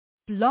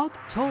Blog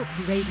Talk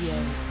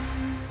Radio.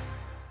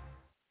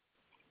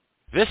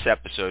 This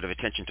episode of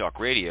Attention Talk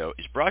Radio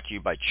is brought to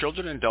you by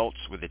children and adults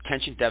with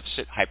attention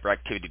deficit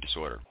hyperactivity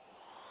disorder.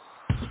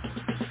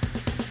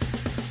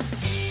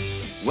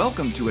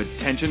 Welcome to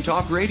Attention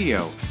Talk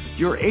Radio,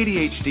 your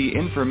ADHD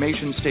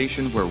information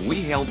station where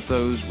we help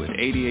those with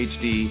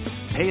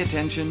ADHD pay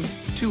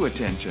attention to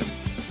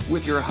attention.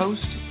 With your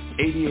host,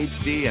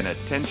 ADHD and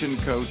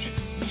attention coach,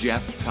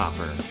 Jeff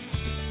Copper.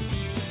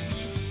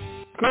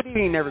 Good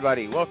evening,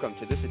 everybody. Welcome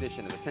to this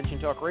edition of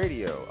Attention Talk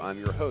Radio. I'm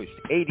your host,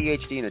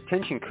 ADHD and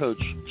attention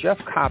coach, Jeff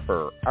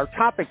Copper. Our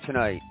topic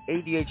tonight,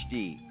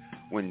 ADHD,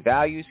 when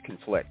values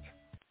conflict.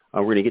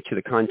 We're going to get to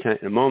the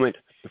content in a moment.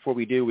 Before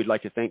we do, we'd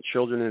like to thank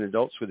children and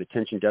adults with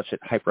attention deficit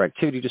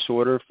hyperactivity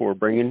disorder for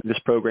bringing this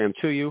program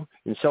to you.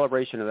 In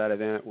celebration of that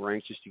event, we're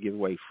anxious to give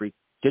away free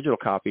digital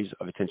copies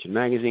of Attention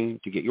Magazine.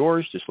 To get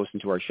yours, just listen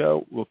to our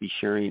show. We'll be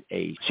sharing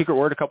a secret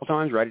word a couple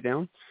times. Write it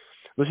down.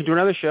 Listen to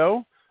another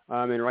show.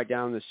 And write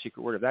down the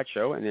secret word of that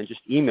show, and then just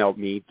email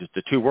me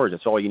the two words.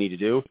 That's all you need to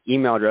do.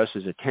 Email address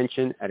is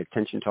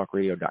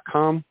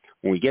attention@attentiontalkradio.com.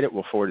 When we get it,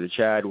 we'll forward it to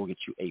Chad. We'll get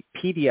you a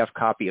PDF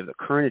copy of the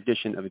current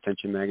edition of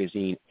Attention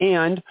Magazine,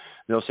 and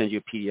they'll send you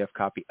a PDF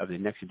copy of the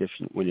next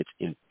edition when it's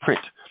in print.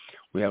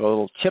 We have a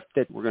little tip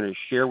that we're going to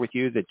share with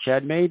you that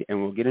Chad made,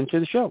 and we'll get into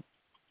the show.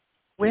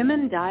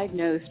 Women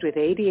diagnosed with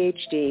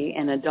ADHD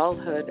in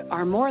adulthood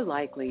are more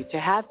likely to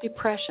have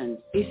depression,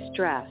 be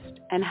stressed,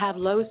 and have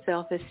low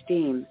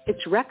self-esteem.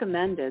 It's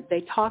recommended they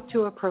talk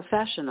to a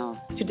professional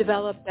to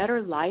develop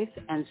better life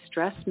and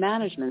stress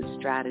management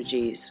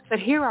strategies. But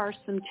here are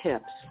some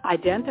tips.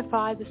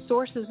 Identify the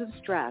sources of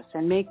stress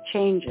and make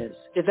changes.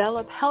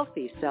 Develop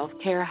healthy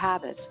self-care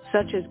habits,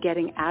 such as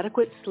getting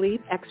adequate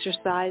sleep,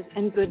 exercise,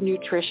 and good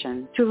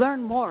nutrition. To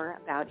learn more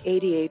about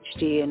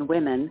ADHD in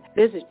women,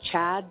 visit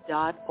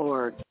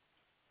chad.org.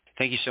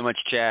 Thank you so much,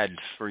 Chad,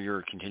 for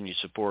your continued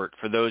support.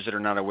 For those that are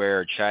not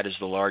aware, Chad is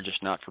the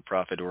largest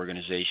not-for-profit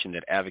organization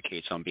that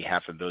advocates on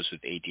behalf of those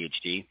with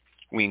ADHD.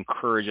 We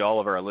encourage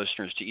all of our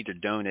listeners to either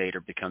donate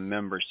or become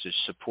members to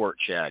support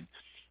Chad.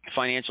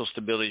 Financial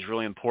stability is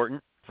really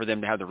important for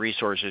them to have the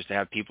resources to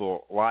have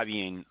people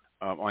lobbying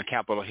on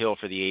Capitol Hill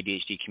for the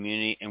ADHD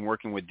community and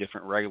working with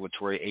different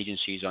regulatory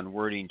agencies on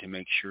wording to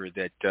make sure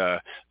that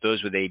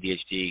those with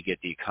ADHD get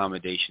the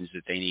accommodations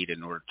that they need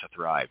in order to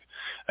thrive.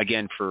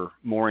 Again, for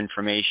more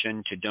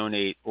information, to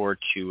donate or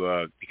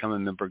to become a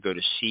member, go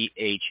to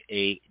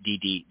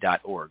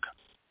chadd.org.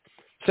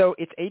 So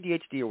it's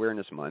ADHD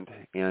Awareness Month,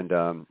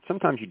 and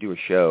sometimes you do a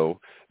show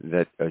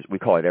that we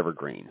call it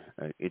Evergreen.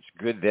 It's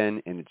good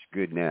then and it's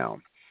good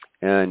now.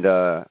 And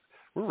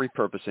we're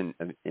repurposing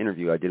an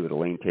interview I did with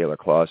Elaine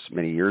Taylor-Klaus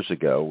many years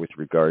ago with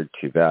regard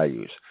to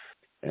values.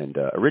 And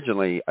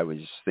originally I was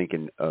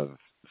thinking of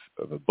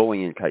a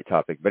bullying type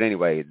topic. But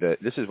anyway,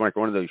 this is like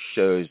one of those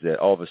shows that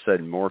all of a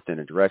sudden morphed in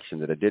a direction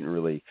that I didn't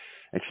really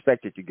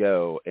expect it to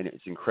go, and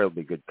it's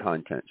incredibly good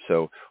content.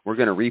 So we're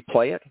going to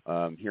replay it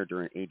here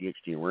during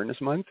ADHD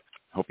Awareness Month.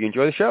 Hope you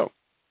enjoy the show.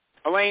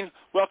 Elaine,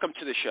 welcome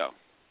to the show.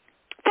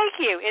 Thank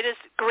you. It is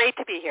great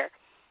to be here.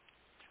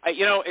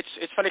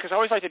 It's funny because I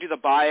always like to do the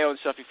bio and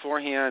stuff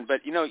beforehand,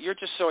 but, you're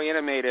just so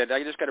animated.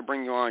 I just got to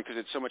bring you on because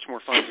it's so much more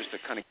fun just to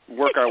kind of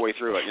work our way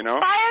through it,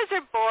 Bios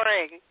are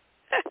boring.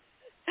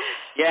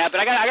 Yeah, but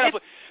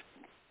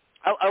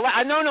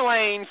I've known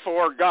Elaine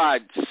for,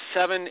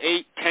 7,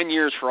 8, 10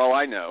 years for all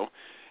I know.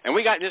 And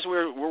we got this,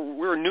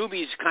 we're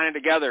newbies kind of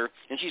together,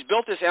 and she's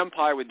built this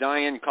empire with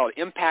Diane called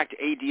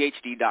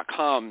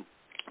ImpactADHD.com.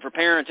 for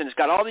parents, and it's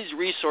got all these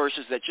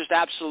resources that just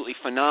absolutely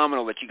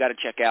phenomenal that you got to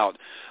check out.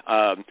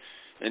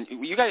 And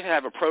you guys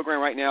have a program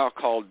right now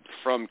called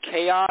From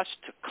Chaos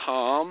to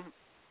Calm.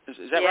 Is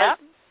that right?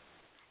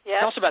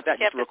 Yeah. Tell us about that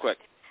just real quick.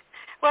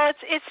 Well,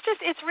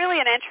 it's really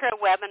an intro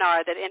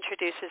webinar that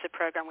introduces a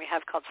program we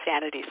have called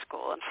Sanity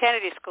School. And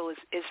Sanity School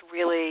is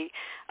really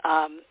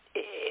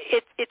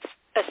it's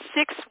a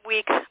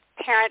 6-week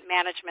parent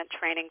management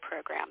training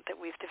program that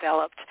we've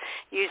developed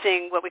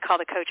using what we call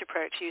the coach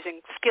approach,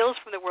 using skills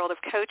from the world of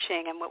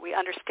coaching and what we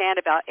understand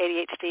about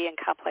ADHD and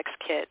complex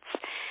kids.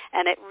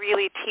 And it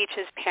really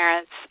teaches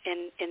parents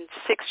in 6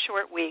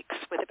 short weeks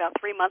with about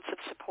 3 months of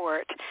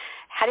support,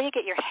 how do you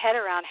get your head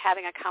around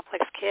having a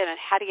complex kid, and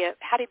how do you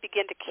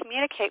begin to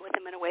communicate with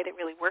them in a way that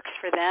really works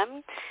for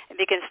them and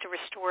begins to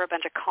restore a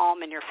bunch of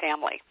calm in your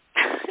family,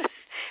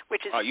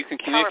 which is you can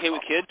communicate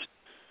with kids?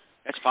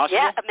 That's possible?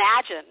 Yeah,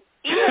 imagine.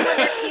 Even when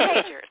they're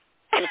teenagers.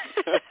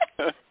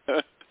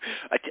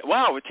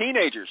 Wow, with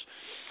teenagers.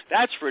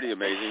 That's pretty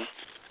amazing.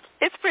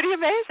 It's pretty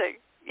amazing.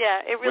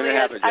 Yeah, it really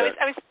is.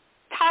 I was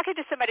talking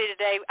to somebody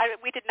today.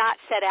 We did not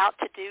set out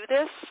to do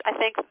this. I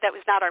think that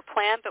was not our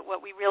plan, but what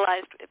we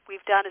realized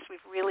we've done is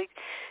we've really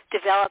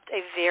developed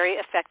a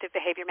very effective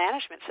behavior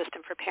management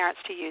system for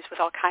parents to use with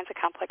all kinds of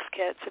complex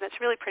kids, and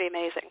it's really pretty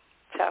amazing.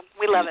 So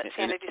we love it,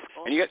 Sanity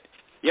School. And you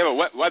have a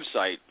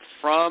website,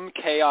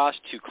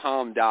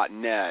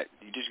 FromChaosToCalm.net.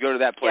 You just go to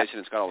that place,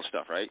 and it's got all the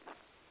stuff, right?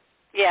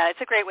 Yeah,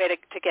 it's a great way to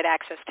get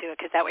access to it,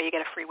 because that way you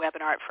get a free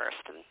webinar at first,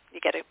 and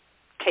you get to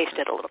taste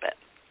it a little bit.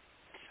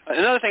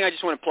 Another thing I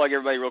just want to plug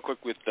everybody real quick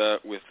with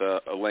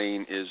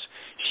Elaine is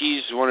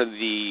she's one of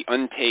the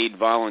unpaid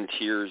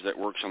volunteers that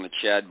works on the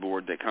CHAD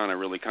board that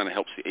really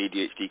helps the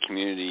ADHD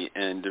community,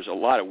 and there's a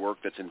lot of work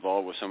that's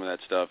involved with some of that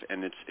stuff,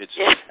 and it's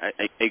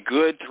a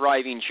good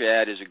thriving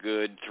CHAD is a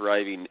good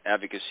thriving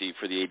advocacy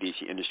for the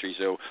ADHD industry.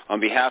 So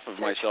on behalf of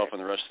myself and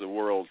the rest of the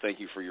world, thank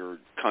you for your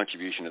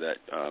contribution to that,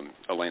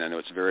 Elaine. I know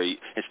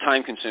it's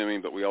time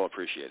consuming, but we all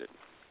appreciate it.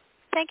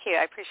 Thank you.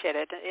 I appreciate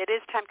it. It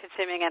is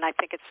time-consuming, and I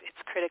think it's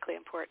critically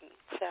important.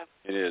 So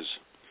it is.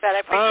 But I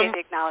appreciate the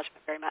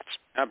acknowledgement very much.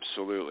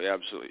 Absolutely,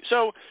 absolutely.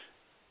 So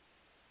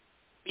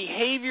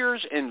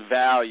behaviors and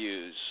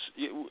values.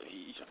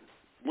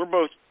 We're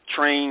both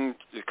trained,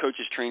 the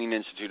Coaches Training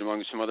Institute,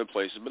 among some other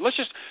places. But let's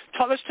just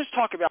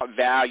talk about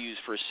values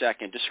for a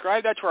second.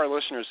 Describe that to our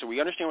listeners so we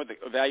understand what the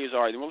values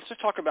are. Then let's just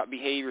talk about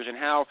behaviors and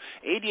how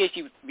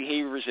ADHD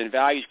behaviors and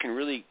values can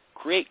really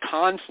create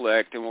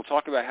conflict, and we'll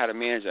talk about how to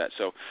manage that.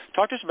 So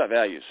talk to us about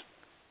values.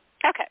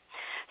 Okay.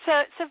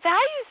 So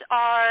values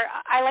are,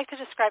 I like to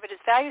describe it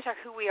as values are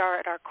who we are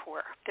at our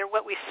core. They're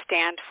what we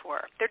stand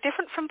for. They're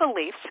different from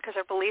beliefs because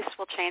our beliefs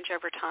will change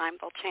over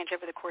time. They'll change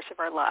over the course of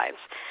our lives.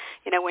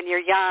 When you're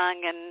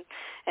young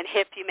and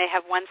hip, you may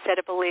have one set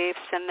of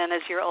beliefs, and then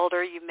as you're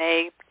older, you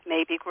may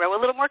maybe grow a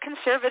little more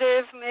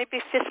conservative,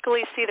 maybe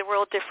fiscally see the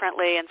world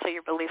differently, and so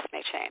your beliefs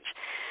may change.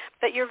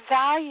 But your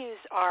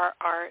values are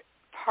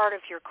part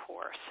of your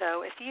core.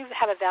 So if you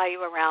have a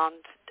value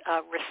around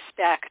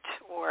respect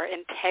or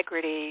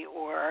integrity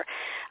or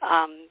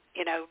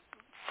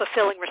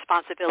fulfilling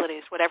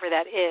responsibilities, whatever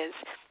that is,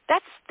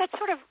 that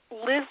sort of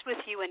lives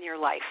with you in your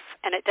life,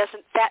 and it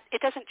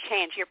doesn't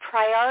change. Your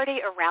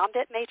priority around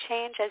it may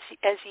change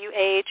as you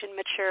age and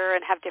mature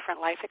and have different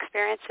life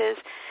experiences,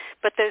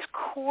 but those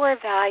core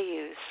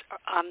values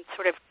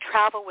sort of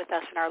travel with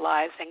us in our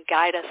lives and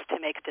guide us to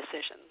make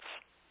decisions.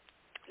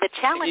 The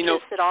challenge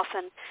is that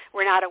often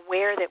we're not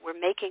aware that we're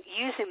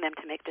using them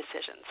to make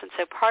decisions. And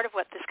so part of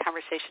what this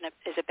conversation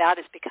is about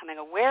is becoming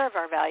aware of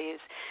our values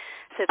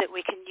so that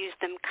we can use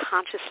them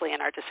consciously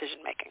in our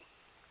decision-making.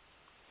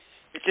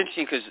 It's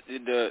interesting because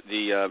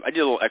I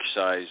did a little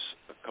exercise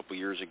a couple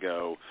years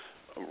ago,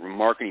 a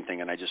marketing thing,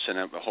 and I just sent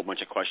out a whole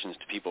bunch of questions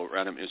to people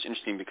around them. It was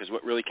interesting because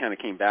what really kind of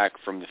came back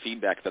from the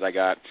feedback that I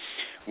got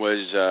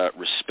was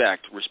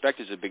respect. Respect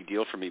is a big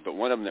deal for me, but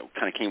one of them that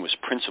kind of came was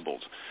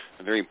principled,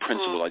 very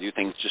principled. I do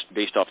things just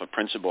based off of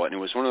principle, and it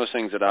was one of those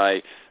things that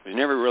I was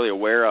never really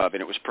aware of,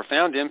 and it was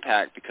profound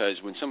impact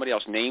because when somebody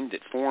else named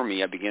it for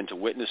me, I began to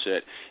witness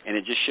it, and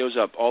it just shows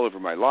up all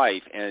over my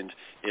life, and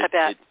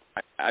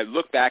I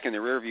look back in the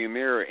rearview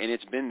mirror, and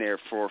it's been there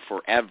for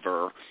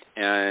forever,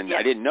 and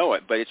I didn't know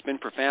it, but it's been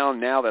profound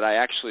now that I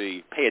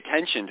actually pay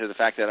attention to the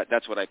fact that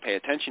that's what I pay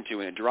attention to,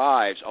 and it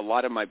drives a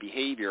lot of my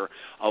behavior,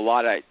 a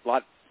lot of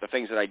the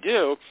things that I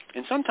do,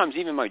 and sometimes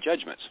even my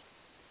judgments.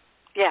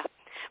 Yeah.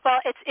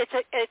 Well,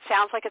 it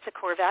sounds like it's a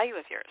core value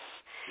of yours.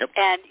 Yep.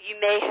 And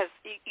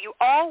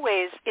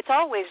it's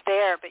always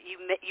there, but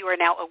you are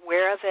now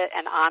aware of it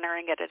and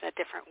honoring it in a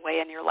different way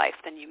in your life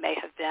than you may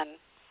have been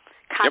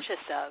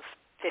conscious of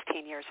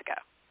 15 years ago,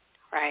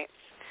 right?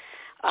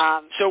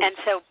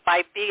 So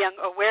by being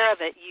aware of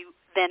it, you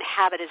then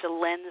have it as a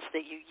lens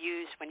that you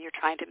use when you're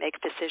trying to make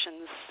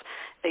decisions,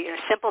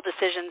 simple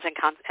decisions and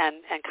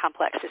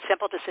complex. A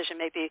simple decision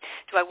may be,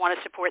 do I want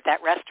to support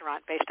that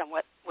restaurant based on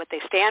what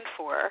they stand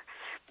for,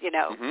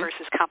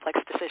 versus complex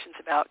decisions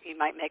you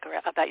might make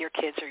about your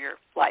kids or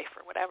your life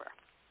or whatever.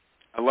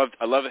 I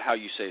love how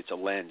you say it's a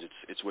lens.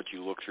 It's what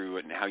you look through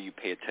it and how you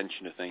pay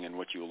attention to things and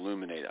what you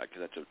illuminate.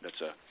 Because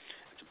that's a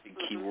big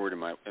key word in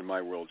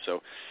my world.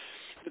 So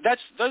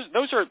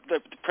those are the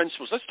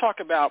principles. Let's talk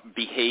about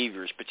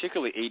behaviors,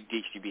 particularly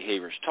ADHD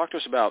behaviors. Talk to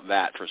us about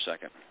that for a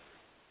second.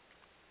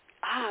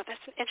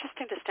 That's an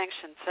interesting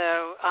distinction.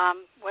 So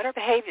what are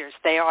behaviors?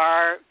 They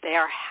are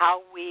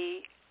how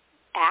we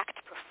act,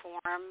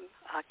 perform,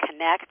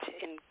 connect,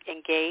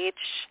 engage.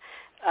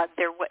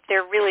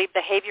 They're really,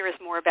 behavior is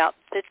more about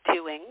the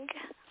doing,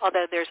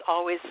 although there's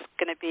always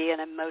going to be an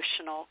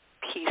emotional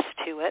piece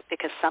to it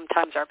because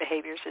sometimes our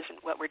behaviors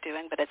isn't what we're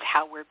doing, but it's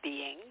how we're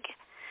being.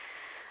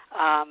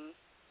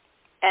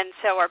 And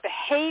so our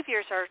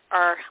behaviors are,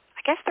 I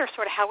guess they're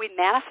sort of how we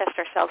manifest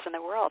ourselves in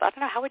the world. I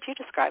don't know, how would you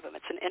describe them?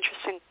 It's an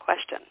interesting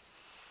question.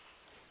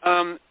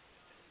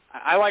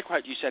 I like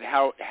what you said,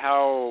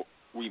 how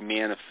we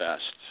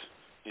manifest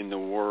in the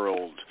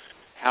world,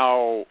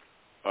 because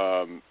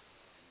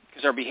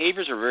our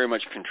behaviors are very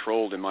much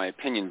controlled, in my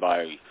opinion,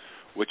 by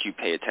what you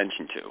pay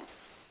attention to.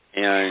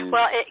 And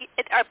well,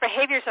 our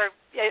behaviors are,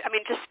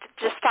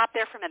 just stop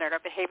there for a minute. Our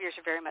behaviors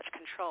are very much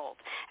controlled.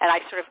 And I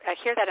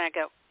hear that and I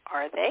go,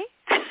 are they?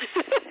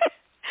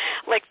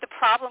 Like the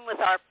problem with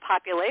our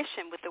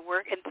population, with the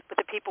work and with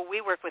the people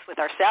we work with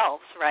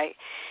ourselves, right,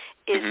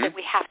 is that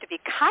we have to be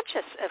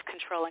conscious of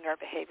controlling our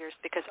behaviors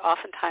because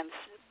oftentimes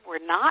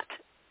we're not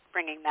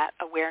bringing that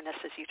awareness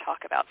as you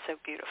talk about so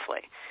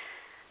beautifully,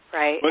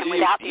 right? And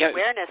without the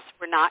awareness,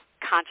 we're not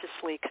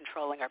consciously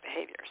controlling our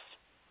behaviors.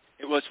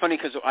 Well, it's funny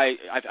because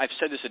I've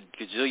said this a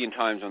gazillion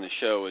times on the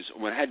show. Is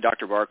when I had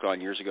Dr. Bark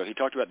on years ago, he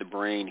talked about the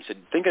brain. He said,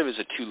 think of it as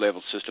a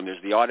two-level system.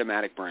 There's the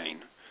automatic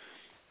brain,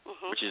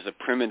 which is the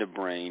primitive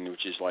brain,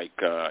 which is like,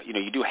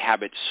 you do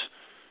habits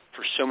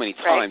for so many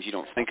times you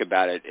don't think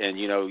about it, and,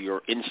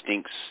 your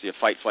instincts, the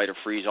fight, flight, or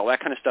freeze, all that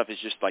kind of stuff is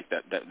just like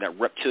that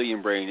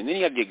reptilian brain. And then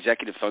you have the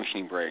executive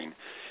functioning brain.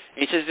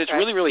 And he says it's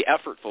really, really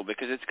effortful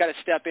because it's got to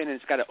step in and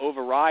it's got to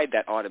override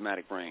that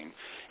automatic brain.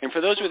 And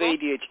for those with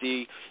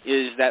ADHD,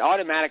 is that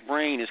automatic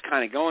brain is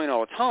kind of going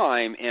all the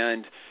time,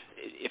 and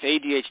if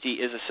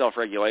ADHD is a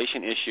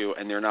self-regulation issue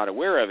and they're not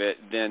aware of it,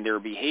 then their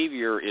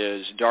behavior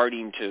is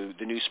darting to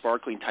the new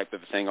sparkling type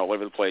of thing all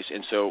over the place,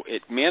 and so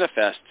it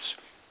manifests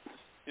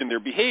in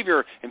their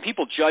behavior, and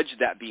people judge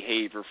that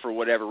behavior for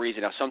whatever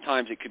reason. Now,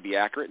 sometimes it could be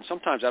accurate, and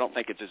sometimes I don't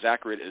think it's as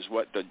accurate as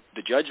what the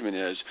judgment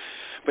is,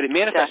 but it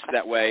manifests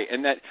that way.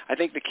 And that I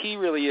think the key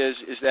really is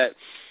that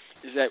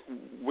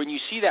when you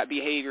see that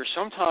behavior,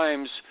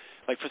 sometimes,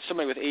 like for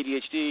somebody with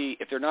ADHD,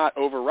 if they're not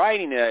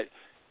overriding it,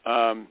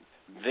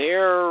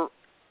 their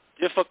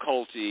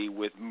difficulty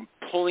with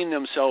pulling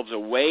themselves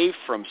away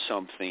from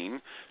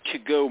something to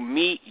go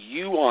meet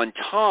you on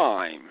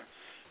time.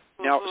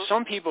 Now,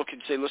 some people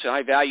could say, listen,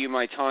 I value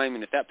my time,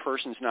 and if that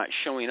person's not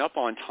showing up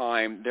on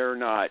time, they're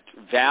not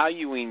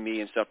valuing me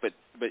and stuff. But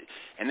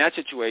in that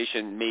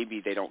situation, maybe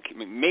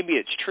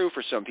it's true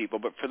for some people.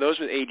 But for those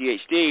with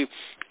ADHD,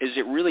 is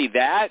it really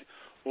that,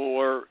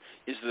 or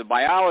is the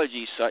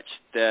biology such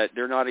that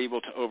they're not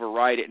able to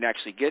override it and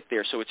actually get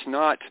there? So it's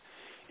not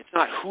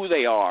who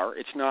they are.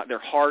 It's not their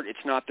heart.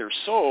 It's not their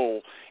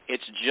soul.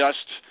 It's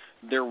just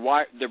their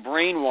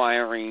brain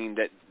wiring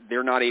that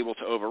they're not able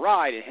to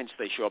override, and hence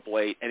they show up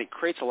late, and it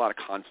creates a lot of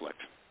conflict.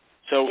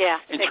 So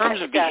in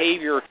terms of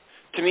behavior,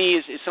 to me,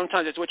 is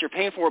sometimes it's what you're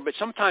paying for, but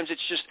sometimes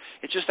it's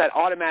just that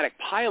automatic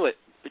pilot,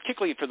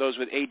 particularly for those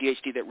with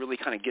ADHD, that really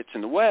kind of gets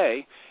in the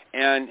way,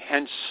 and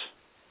hence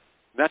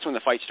that's when the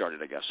fight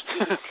started, I guess.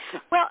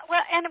 well,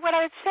 and what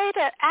I would say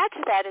to add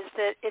to that is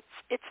that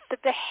it's the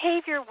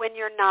behavior when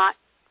you're not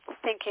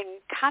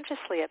thinking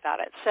consciously about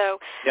it. So,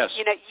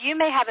 you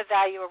may have a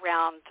value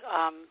around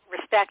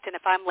respect, and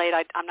if I'm late,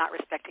 I'm not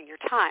respecting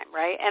your time,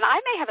 right? And I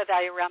may have a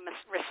value around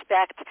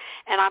respect,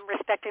 and I'm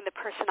respecting the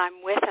person I'm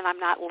with, and I'm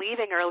not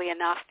leaving early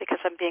enough because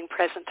I'm being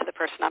present to the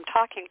person I'm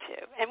talking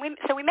to. And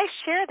so we may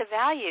share the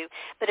value,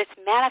 but it's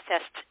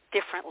manifest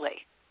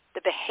differently.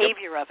 The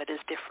behavior of it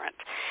is different.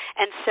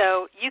 And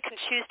so you can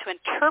choose to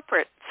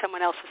interpret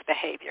someone else's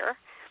behavior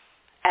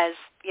as,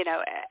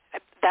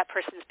 that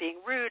person's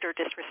being rude or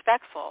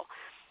disrespectful.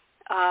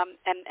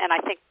 And I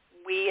think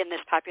we in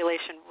this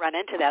population run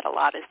into that a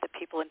lot, is that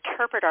people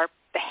interpret our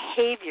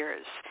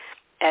behaviors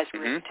as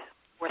rude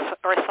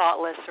or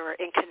thoughtless or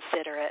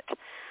inconsiderate,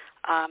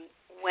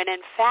 when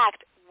in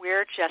fact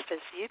we're just, as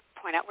you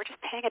point out, we're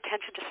just paying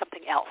attention to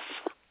something else,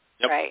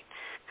 right?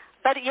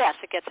 But yes,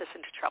 it gets us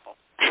into trouble.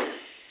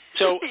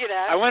 So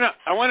I want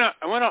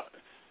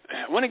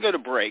to go to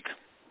break.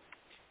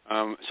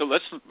 So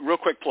let's real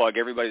quick plug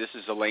everybody. This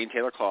is Elaine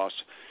Taylor-Klaus.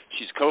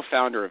 She's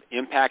co-founder of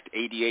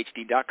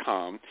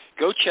ImpactADHD.com.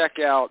 Go check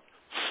out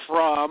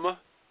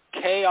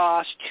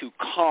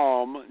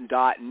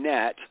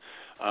FromChaosToCalm.net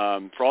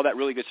for all that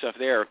really good stuff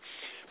there.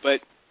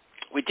 But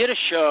we did a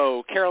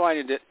show,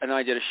 Caroline and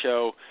I did a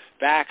show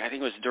back, I think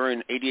it was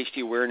during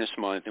ADHD Awareness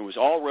Month, and it was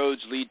All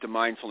Roads Lead to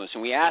Mindfulness.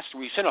 And we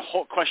sent a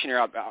whole questionnaire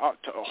out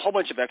to a whole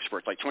bunch of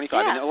experts, like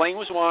 25. And Elaine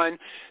was one,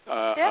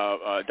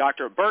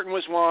 Dr. Burton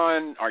was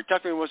one, Art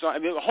Tuckman was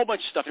one, a whole bunch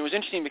of stuff. And it was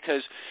interesting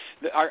because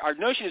our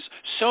notion is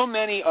so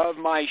many of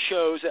my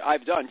shows that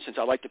I've done, since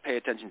I like to pay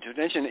attention to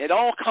attention, it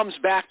all comes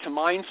back to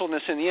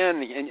mindfulness in the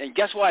end. And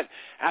guess what?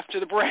 After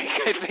the break,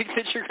 I think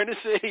that you're going to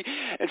see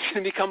it's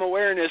going to become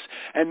awareness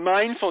and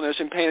mindfulness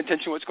and paying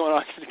attention to what's going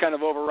on to kind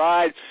of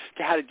override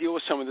to how to deal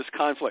with some of this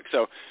conflict.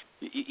 So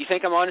you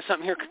think I'm onto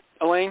something here,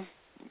 Elaine?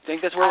 You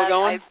think that's where we're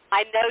going?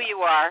 I know you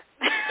are.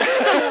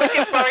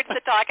 Looking forward to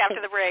the talk after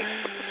the break.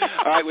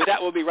 All right, with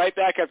that, we'll be right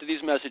back after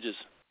these messages.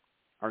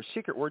 Our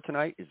secret word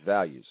tonight is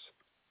values.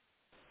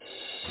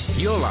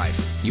 Your life,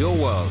 your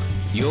world,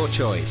 your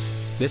choice.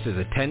 This is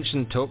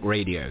Attention Talk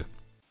Radio.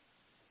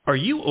 Are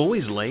you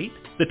always late?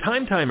 The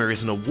Time Timer is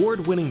an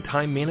award-winning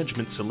time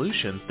management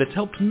solution that's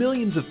helped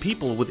millions of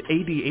people with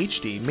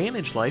ADHD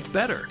manage life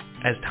better.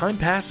 As time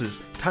passes,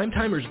 Time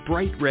Timer's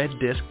bright red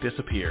disc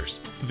disappears.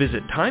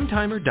 Visit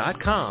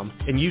timetimer.com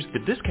and use the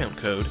discount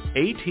code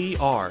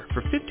ATR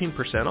for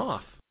 15%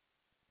 off.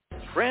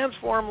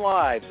 Transform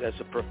lives as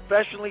a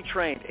professionally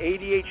trained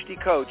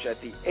ADHD coach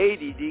at the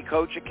ADD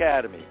Coach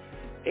Academy.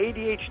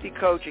 ADHD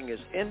coaching is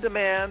in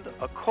demand,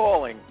 a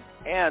calling,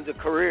 and a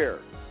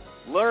career.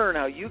 Learn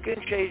how you can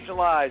change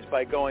lives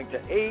by going to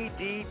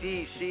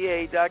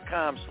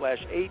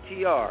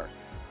addca.com/ATR.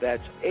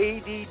 That's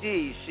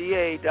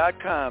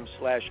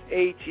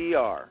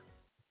addca.com/ATR.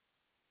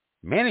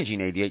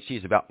 Managing ADHD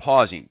is about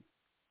pausing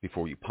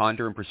before you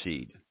ponder and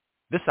proceed.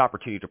 This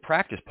opportunity to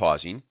practice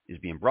pausing is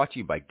being brought to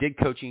you by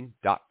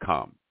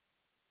gigcoaching.com.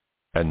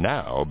 And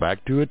now,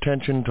 back to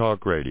Attention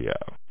Talk Radio.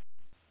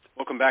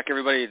 Welcome back,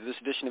 everybody, to this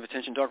edition of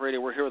Attention Talk Radio.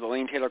 We're here with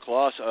Elaine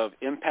Taylor-Klaus of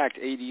Impact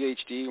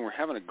ADHD, and we're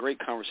having a great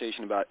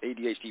conversation about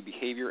ADHD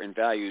behavior and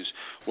values.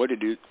 What do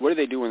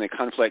they do when they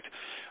conflict?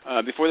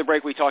 Before the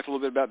break, we talked a little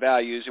bit about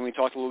values, and we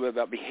talked a little bit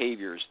about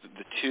behaviors,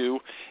 the two,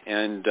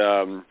 and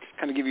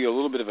kind of give you a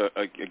little bit of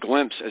a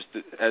glimpse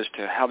as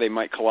to how they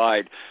might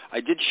collide.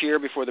 I did share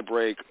before the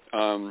break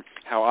how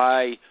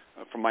I,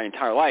 from my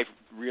entire life,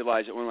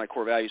 realized that one of my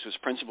core values was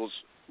principles,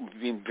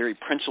 being very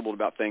principled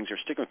about things or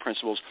sticking with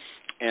principles,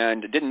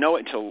 and didn't know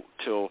it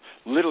until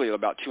literally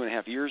about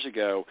 2.5 years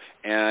ago.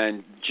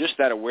 And just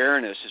that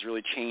awareness has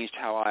really changed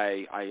how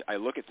I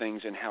look at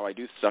things and how I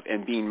do stuff,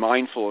 and being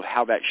mindful of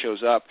how that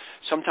shows up,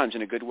 sometimes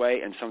in a good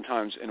way and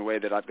sometimes in a way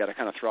that I've got to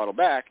kind of throttle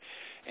back.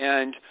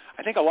 And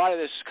I think a lot of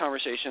this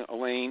conversation,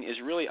 Elaine, is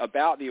really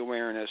about the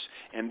awareness,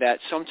 and that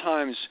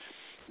sometimes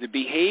the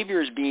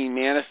behavior is being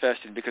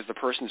manifested because the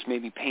person's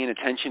maybe paying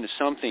attention to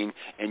something,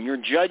 and you're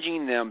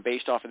judging them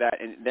based off of that,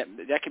 and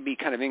that can be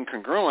kind of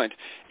incongruent.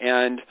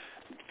 And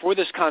for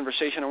this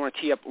conversation, I want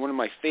to tee up one of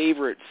my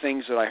favorite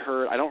things that I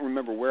heard. I don't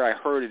remember where I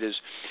heard it. Is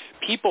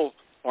people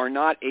are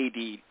not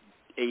ADHD;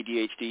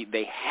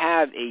 they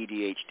have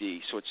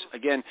ADHD. So it's,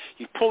 again,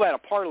 you pull that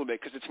apart a little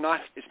bit, because it's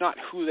not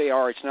who they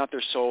are, it's not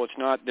their soul, it's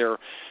not their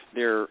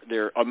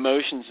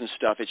emotions and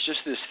stuff. It's just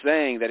this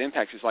thing that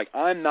impacts. It's like,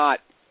 I'm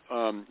not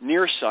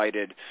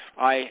nearsighted.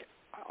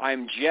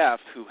 I'm Jeff,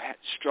 who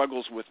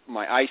struggles with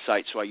my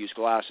eyesight, so I use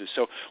glasses.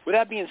 So with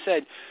that being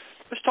said,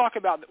 let's talk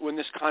about when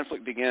this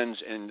conflict begins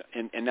in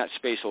that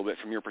space a little bit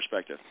from your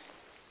perspective.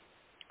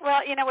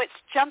 Well, what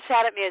jumps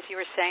out at me as you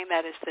were saying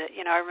that is that,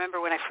 I remember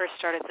when I first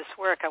started this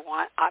work,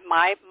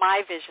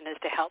 my vision is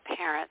to help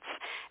parents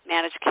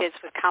manage kids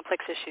with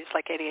complex issues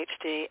like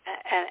ADHD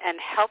and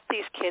help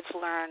these kids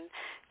learn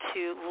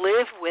to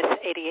live with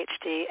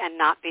ADHD and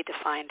not be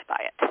defined by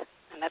it.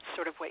 And that's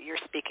sort of what you're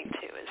speaking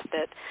to, is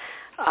that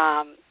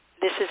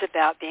this is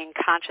about being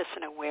conscious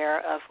and aware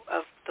of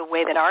the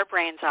way that our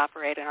brains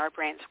operate and our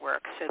brains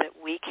work, so that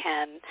we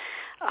can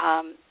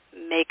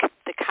make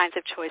the kinds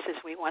of choices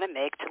we want to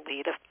make to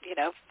lead a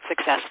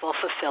successful,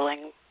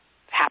 fulfilling,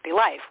 happy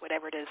life,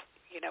 whatever it is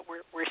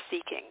we're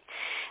seeking.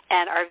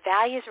 And our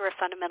values are a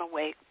fundamental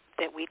way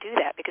that we do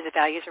that, because the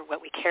values are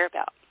what we care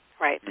about,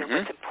 right? They're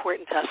what's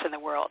important to us in the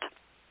world.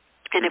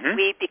 And if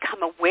we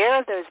become aware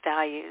of those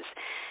values,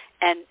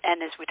 and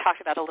as we talked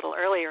about a little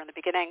earlier in the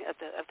beginning of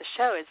the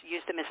show, is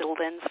use them as a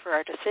lens for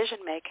our decision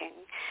making,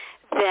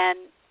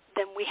 then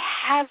we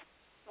have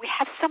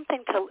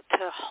something to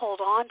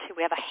hold on to.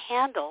 We have a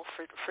handle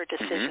for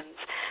decisions,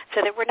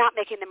 so that we're not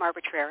making them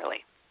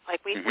arbitrarily.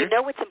 Like we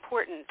know what's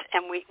important,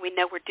 and we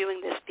know we're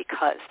doing this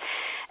because.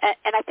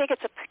 And I think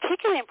it's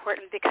particularly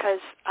important because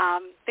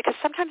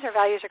sometimes our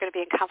values are going to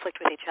be in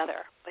conflict with each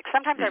other. Like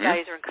sometimes our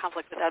values are in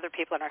conflict with other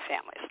people in our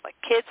families. Like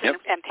kids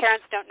and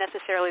parents don't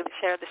necessarily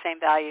share the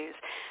same values.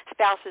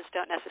 Spouses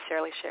don't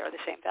necessarily share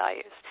the same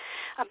values.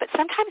 But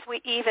sometimes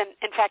we even,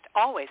 in fact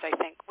always, I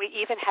think, we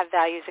even have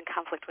values in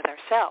conflict with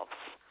ourselves.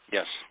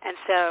 Yes. And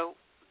so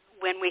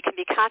when we can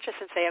be conscious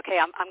and say,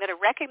 okay, I'm going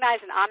to recognize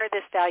and honor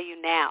this value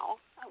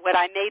now. What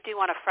I may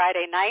do on a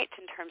Friday night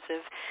in terms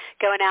of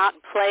going out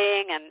and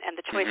playing and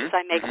the choices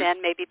I make then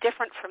may be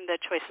different from the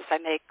choices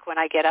I make when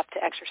I get up to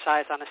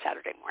exercise on a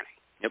Saturday morning,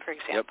 for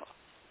example.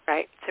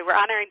 Right? So we're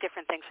honoring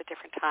different things at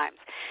different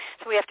times.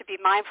 So we have to be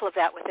mindful of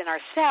that within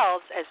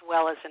ourselves, as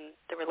well as in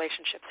the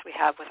relationships we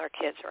have with our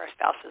kids or our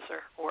spouses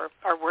or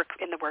our work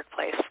in the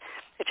workplace.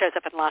 It shows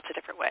up in lots of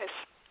different ways.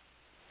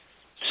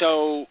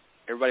 So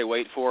everybody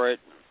wait for it.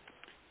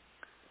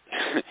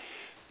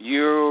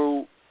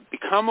 You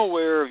become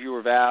aware of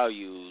your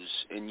values,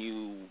 and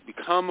you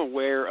become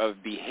aware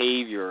of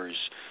behaviors,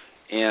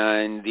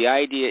 and the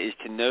idea is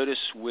to notice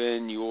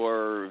when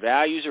your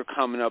values are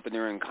coming up and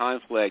they're in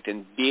conflict,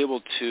 and be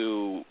able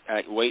to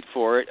wait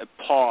for it,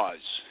 pause.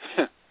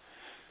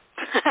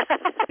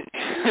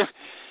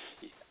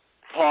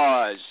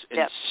 Pause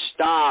and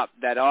stop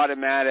that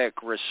automatic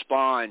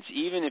response,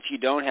 even if you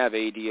don't have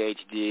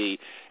ADHD,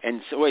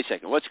 and so wait a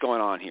second, what's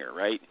going on here,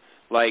 right?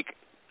 Like,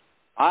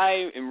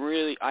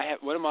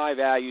 one of my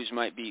values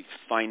might be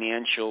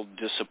financial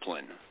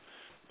discipline,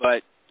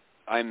 but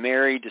I'm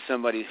married to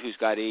somebody who's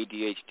got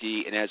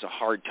ADHD and has a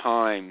hard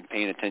time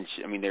paying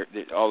attention. I mean, they're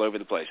all over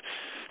the place.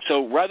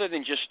 So rather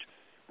than just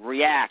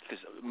react,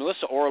 because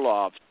Melissa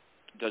Orlov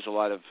does a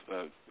lot of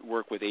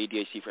work with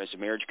ADHD as a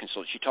marriage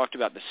consultant. She talked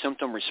about the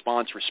symptom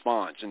response,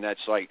 and that's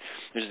like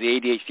there's the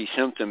ADHD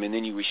symptom, and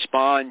then you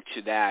respond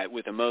to that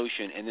with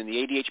emotion, and then the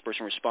ADHD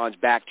person responds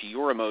back to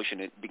your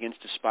emotion. It begins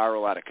to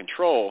spiral out of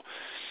control.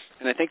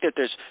 And I think that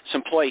there's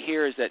some play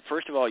here is that,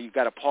 first of all, you've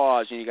got to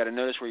pause, and you've got to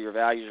notice where your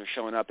values are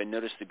showing up and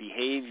notice the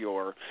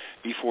behavior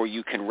before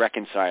you can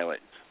reconcile it.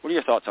 What are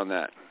your thoughts on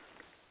that?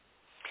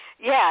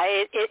 Yeah,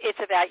 it's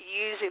about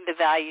using the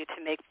value to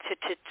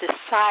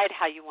decide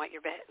how you want to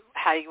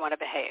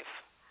behave,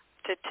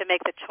 to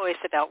make the choice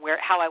about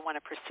how I want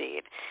to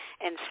proceed,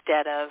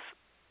 instead of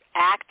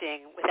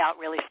acting without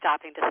really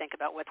stopping to think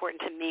about what's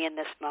important to me in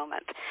this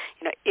moment.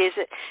 Is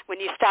it when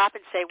you stop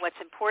and say what's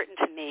important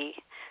to me,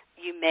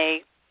 you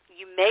may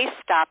you may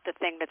stop the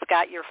thing that's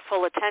got your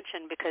full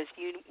attention because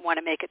you want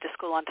to make it to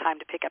school on time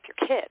to pick up your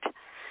kid,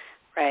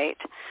 right?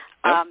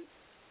 Yep.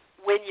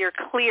 When you're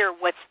clear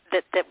what's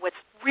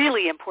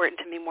really important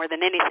to me more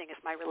than anything is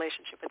my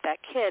relationship with that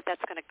kid,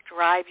 that's going to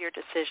drive your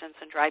decisions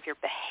and drive your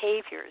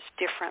behaviors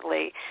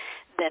differently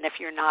than if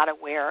you're not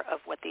aware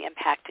of what the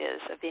impact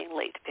is of being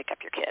late to pick up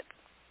your kid.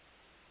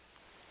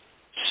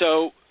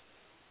 So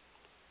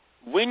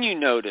when you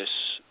notice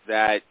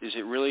that, is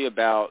it really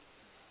about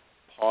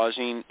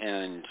pausing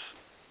and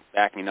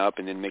backing up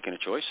and then making a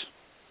choice?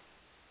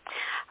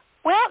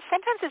 Well,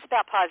 sometimes it's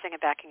about pausing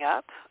and backing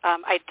up.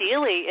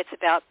 Ideally, it's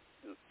about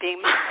being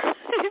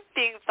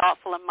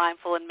thoughtful and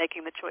mindful and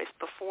making the choice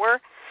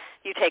before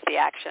you take the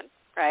action,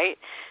 right?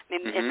 I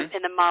mean,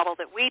 in the model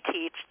that we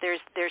teach, there's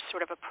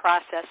sort of a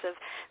process of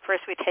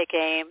first we take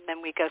aim,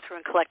 then we go through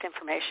and collect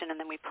information, and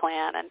then we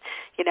plan. And,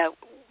 you know,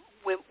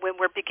 when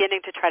we're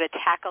beginning to try to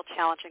tackle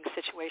challenging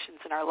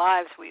situations in our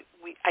lives, we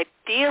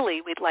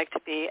ideally we'd like to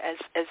be as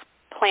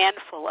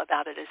planful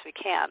about it as we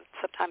can.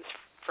 Sometimes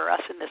for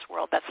us in this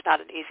world, that's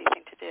not an easy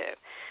thing to do.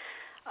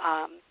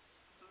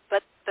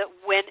 But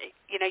when,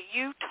 you know,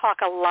 you talk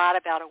a lot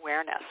about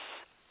awareness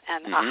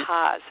and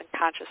ahas and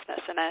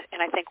consciousness, and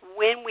I think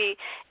when we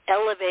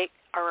elevate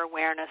our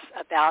awareness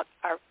about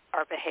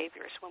our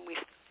behaviors, when we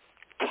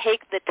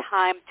take the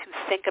time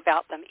to think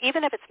about them,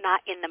 even if it's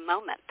not in the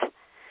moment,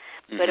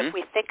 but if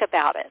we think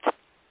about it,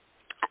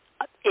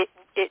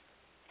 it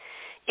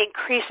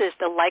increases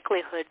the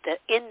likelihood that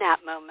in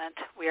that moment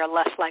we are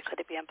less likely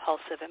to be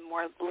impulsive and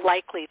more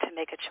likely to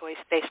make a choice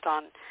based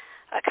on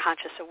a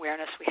conscious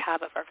awareness we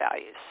have of our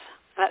values.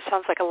 And that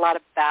sounds like a lot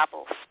of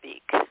babble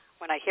speak.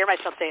 When I hear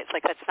myself say it, it's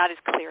like that's not as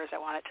clear as I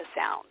want it to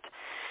sound.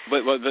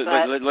 But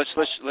let's.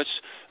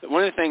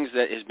 One of the things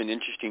that has been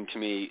interesting to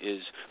me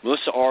is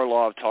Melissa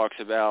Orlov talks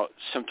about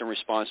symptom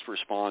response to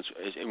response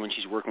when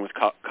she's working with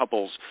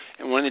couples.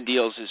 And one of the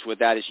deals is with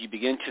that is you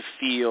begin to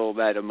feel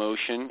that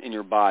emotion in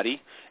your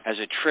body as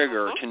a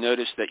trigger to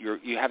notice that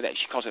you have that.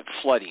 She calls it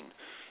flooding.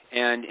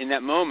 And in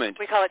that moment,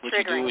 we call it what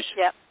triggering. you do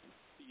is,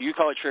 you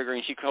call it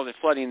triggering, she calls it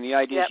flooding. And the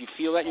idea is you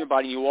feel that in your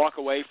body, you walk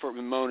away for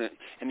a moment.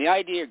 And the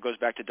idea goes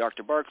back to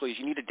Dr. Barkley, is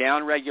you need to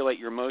down-regulate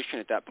your emotion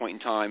at that point in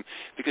time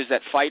because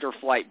that fight or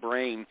flight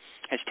brain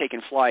has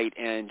taken flight,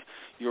 and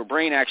your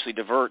brain actually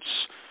diverts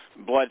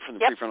blood from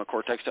the prefrontal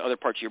cortex to other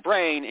parts of your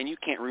brain, and you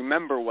can't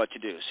remember what to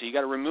do. So you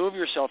got to remove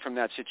yourself from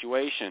that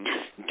situation,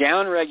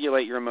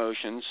 down-regulate your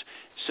emotions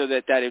so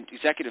that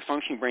executive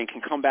functioning brain can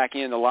come back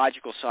in, the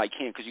logical side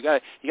can't, because you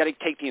got to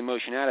take the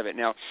emotion out of it.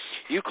 Now,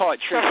 you call it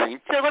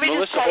triggering. So let me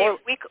just tell you,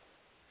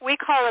 we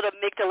call it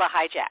amygdala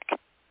hijack.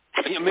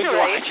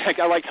 Amygdala hijack,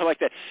 I like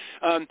that.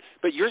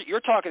 But you're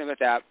talking about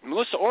that.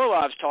 Melissa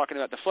Orlov's talking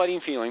about the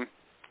flooding feeling.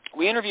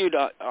 We interviewed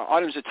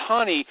Autumn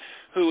Zatani,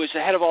 who was the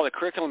head of all the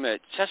curriculum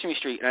at Sesame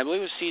Street, and I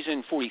believe it was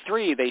season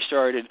 43, they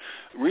started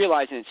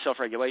realizing that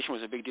self-regulation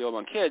was a big deal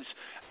among kids,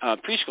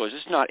 preschoolers. This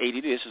is not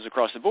ADD, this is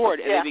across the board,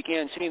 and they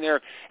began sitting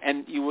there,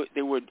 and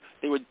they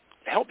would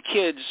help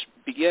kids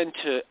begin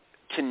to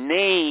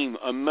name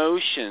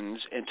emotions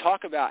and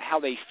talk about how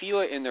they feel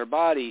it in their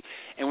body,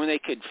 and when they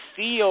could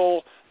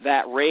feel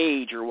that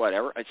rage or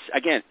whatever, it's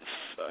again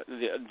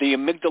the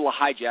amygdala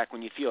hijack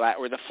when you feel that,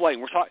 or the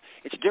flooding.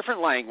 It's a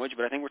different language,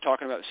 but I think we're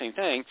talking about the same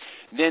thing.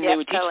 Then they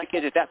would teach the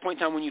kids at that point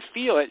in time, when you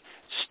feel it,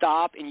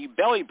 stop and you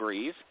belly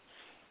breathe.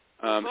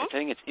 I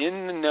think it's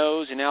in the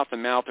nose and out the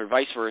mouth, or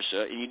vice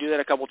versa, and you do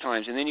that a couple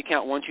times, and then you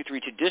count 1, 2, 3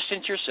 to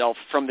distance yourself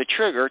from the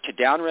trigger to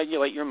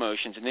down-regulate your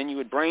emotions, and then you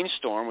would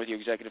brainstorm with your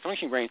executive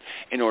functioning brain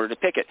in order to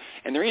pick it.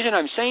 And the reason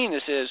I'm saying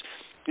this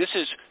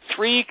is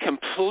 3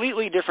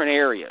 completely different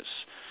areas.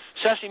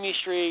 Sesame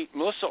Street,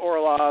 Melissa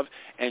Orlov,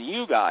 and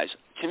you guys.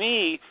 To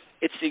me,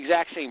 it's the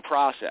exact same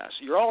process.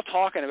 You're all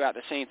talking about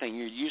the same thing.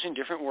 You're using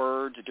different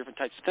words, different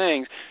types of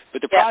things,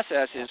 but the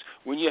process is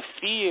when you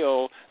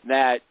feel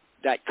that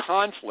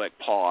conflict,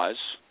 pause,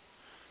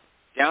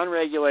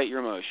 down-regulate your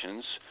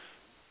emotions,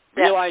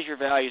 realize your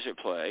values at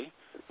play,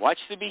 watch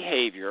the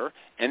behavior,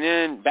 and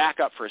then back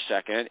up for a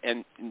second,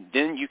 and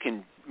then you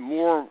can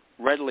more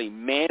readily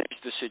manage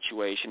the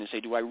situation and say,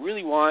 do I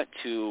really want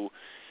to,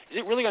 is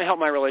it really going to help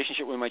my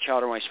relationship with my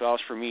child or my spouse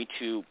for me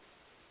to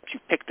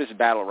pick this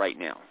battle right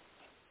now?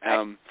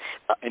 And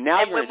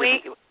now you're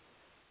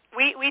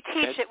We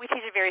teach it. We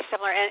teach it very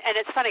similar, and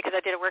it's funny because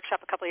I did a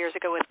workshop a couple of years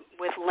ago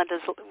with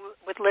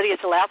Lydia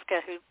Zalowska,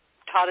 who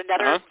taught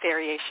another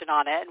variation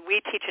on it, and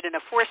we teach it in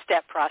a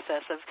 4-step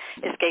process of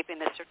escaping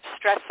the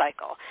stress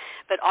cycle.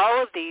 But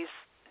all of these,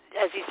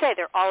 as you say,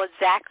 they're all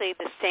exactly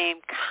the same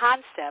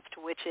concept,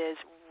 which is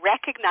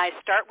recognize.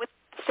 Start with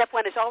step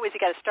 1 is always you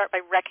got to start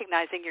by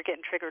recognizing you're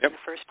getting triggered in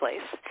the first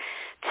place.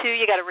 2,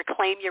 you got to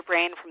reclaim your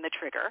brain from the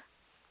trigger.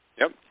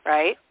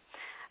 Right.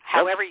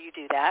 However you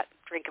do that,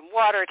 drinking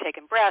water,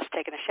 taking breaths,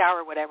 taking a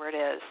shower, whatever it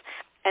is.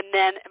 And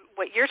then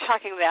what you're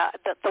talking about,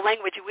 the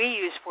language we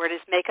use for it is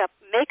make up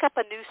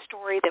a new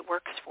story that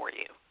works for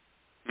you.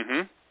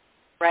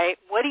 Right?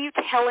 What are you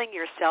telling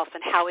yourself,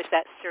 and how is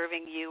that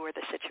serving you or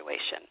the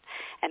situation?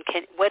 And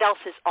what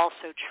else is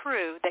also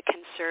true that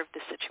can serve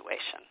the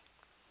situation?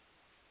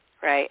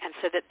 right? And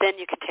so that then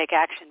you can take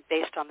action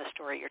based on the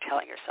story you're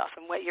telling yourself.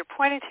 And what you're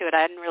pointing to, and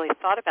I hadn't really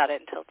thought about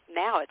it until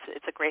now,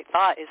 it's a great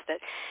thought, is that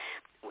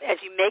as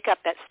you make up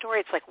that story,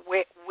 it's like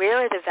where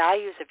are the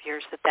values of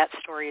yours that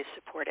story is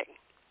supporting?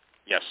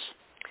 Yes.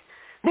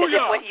 Because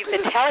if what you've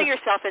been telling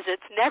yourself is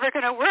it's never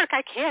going to work,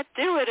 I can't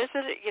do it,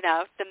 then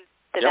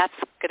that's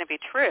going to be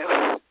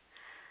true.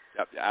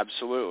 Yep,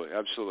 absolutely.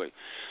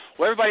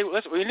 Well, everybody,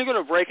 we're going to go to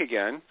a break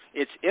again.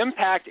 It's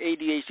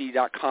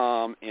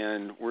impactadhd.com,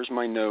 and where's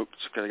my notes?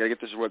 Because I got to get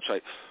this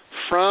website.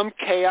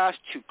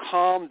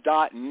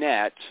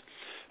 FromChaosToCalm.net.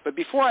 But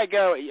before I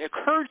go, it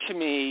occurred to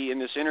me in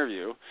this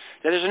interview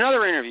that there's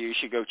another interview you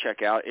should go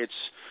check out. It's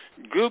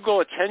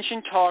Google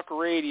Attention Talk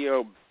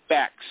Radio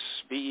Bex,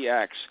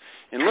 B-E-X,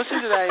 and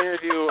listen to that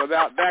interview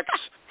about Bex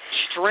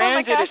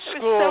stranded at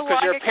school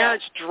because her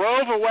parents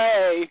drove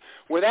away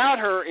without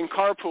her in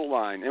carpool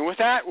line. And with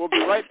that, we'll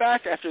be right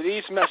back after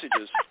these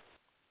messages.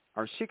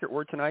 Our secret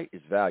word tonight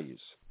is values.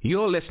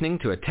 You're listening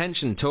to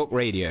Attention Talk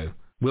Radio.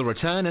 We'll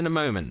return in a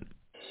moment.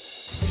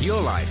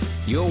 Your life,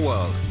 your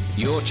world,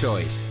 your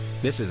choice.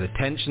 This is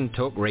Attention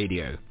Talk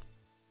Radio.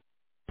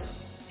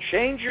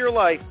 Change your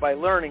life by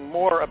learning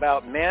more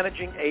about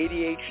managing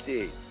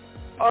ADHD.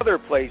 Other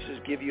places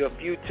give you a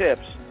few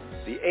tips.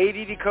 The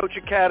ADD Coach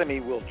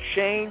Academy will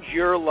change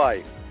your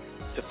life.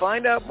 To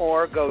find out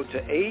more, go to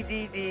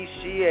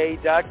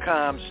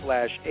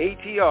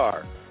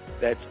addca.com/ATR.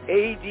 That's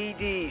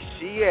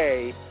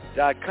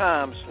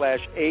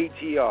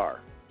addca.com/ATR.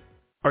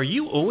 Are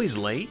you always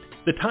late?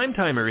 The Time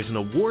Timer is an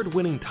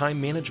award-winning time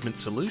management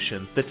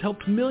solution that's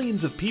helped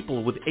millions of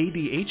people with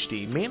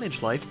ADHD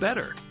manage life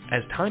better.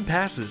 As time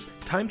passes,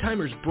 Time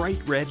Timer's bright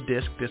red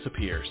disc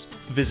disappears.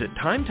 Visit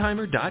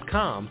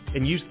timetimer.com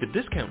and use the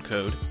discount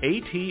code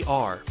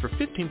ATR for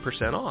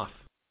 15% off.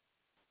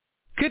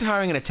 Could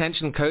hiring an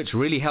attention coach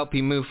really help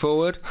you move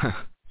forward?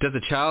 Does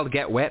a child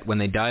get wet when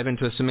they dive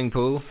into a swimming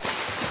pool?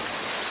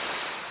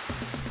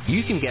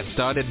 You can get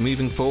started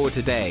moving forward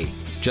today.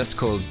 Just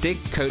call Dig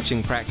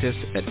Coaching Practice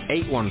at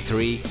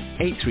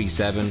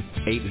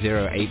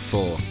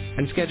 813-837-8084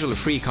 and schedule a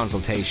free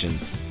consultation.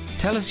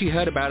 Tell us you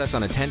heard about us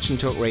on Attention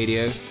Talk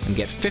Radio and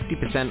get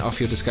 50% off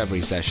your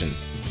discovery session.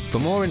 For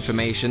more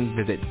information,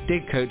 visit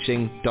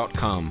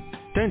digcoaching.com.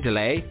 Don't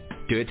delay,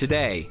 do it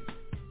today.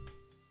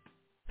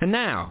 And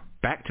now,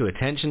 back to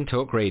Attention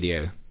Talk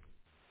Radio.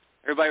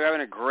 Everybody, we're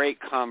having a great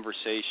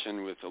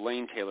conversation with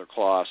Elaine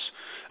Taylor-Klaus.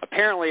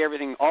 Apparently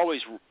everything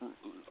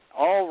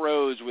all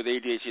roads with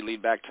ADHD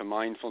lead back to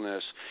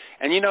mindfulness.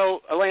 And,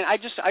 Elaine,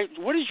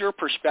 what is your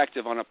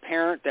perspective on a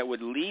parent that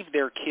would leave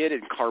their kid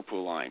in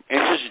carpool line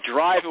and just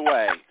drive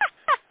away?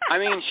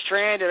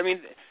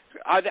 Stranded.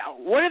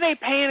 What are they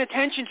paying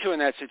attention to in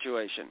that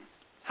situation?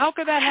 How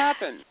could that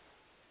happen?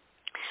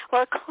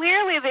 Well,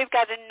 clearly they've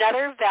got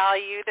another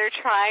value they're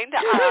trying to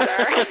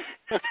honor.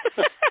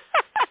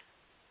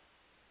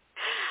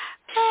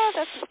 Oh,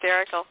 that's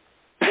hysterical.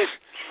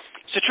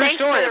 It's a true Thanks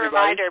story, for the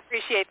everybody. reminder.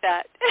 Appreciate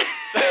that.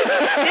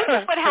 This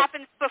is what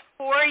happens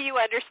before you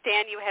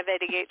understand you have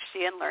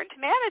ADHD and learn to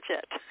manage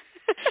it.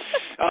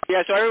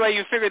 So everybody,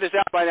 you figured this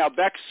out by now.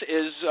 Bex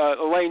is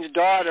Elaine's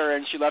daughter,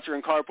 and she left her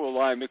in carpool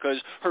line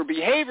because her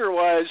behavior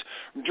was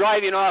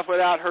driving off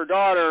without her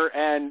daughter,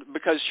 and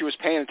because she was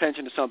paying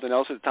attention to something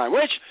else at the time,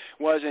 which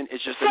wasn't.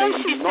 It's just an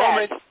ADD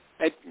moment.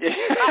 I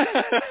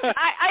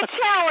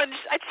challenge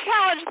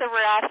the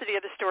veracity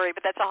of the story,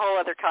 but that's a whole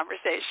other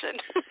conversation.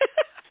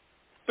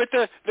 But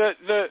the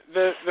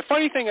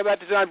funny thing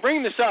about this, and I'm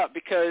bringing this up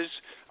because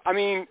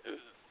when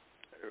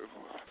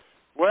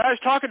I was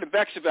talking to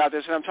Bex about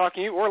this, and I'm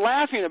talking to you, we're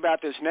laughing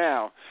about this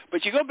now.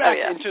 But you go back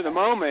into the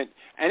moment,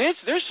 and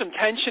there's some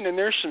tension and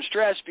there's some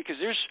stress because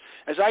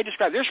as I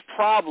described, there's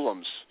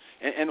problems.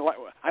 And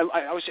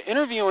I was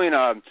interviewing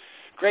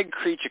Greg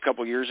Creech a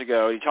couple years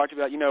ago. He talked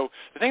about, the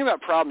thing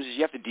about problems is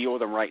you have to deal with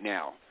them right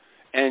now.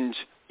 And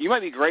you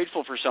might be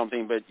grateful for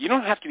something, but you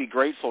don't have to be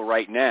grateful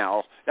right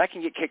now. That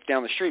can get kicked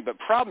down the street. But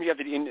problem, you have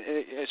to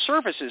it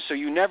surfaces, so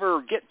you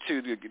never get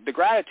to the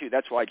gratitude.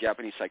 That's why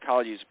Japanese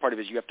psychology is part of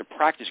it. Is you have to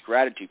practice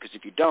gratitude because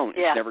if you don't,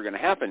 it's never going to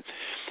happen.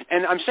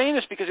 And I'm saying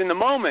this because in the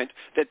moment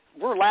that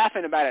we're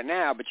laughing about it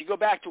now, but you go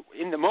back to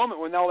in the moment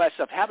when all that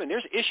stuff happened,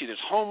 there's issues. There's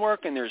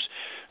homework, and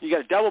you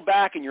got to double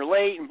back, and you're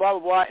late, and blah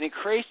blah blah, and it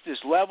creates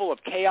this level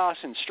of chaos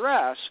and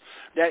stress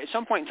that at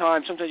some point in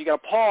time, sometimes you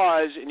got to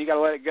pause and you got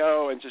to let it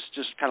go and just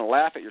kind of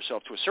laugh at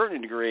yourself to a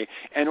certain degrray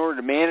in order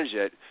to manage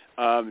it,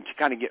 to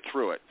kind of get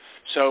through it.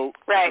 So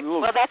right.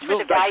 That's where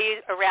the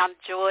value around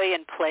joy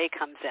and play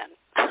comes in.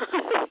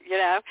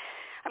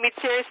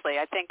 Seriously,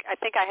 I think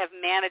I have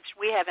managed.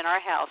 We have in our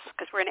house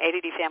because we're an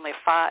ADD family of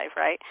 5,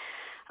 right?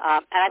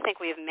 And I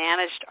think we have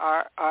managed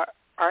our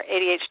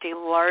ADHD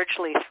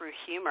largely through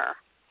humor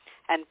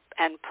and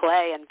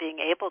play and being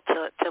able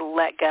to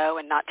let go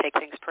and not take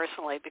things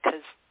personally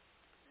because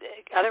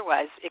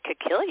otherwise it could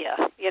kill you.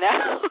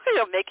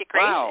 It'll make you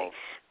crazy. Wow.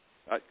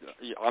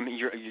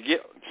 You're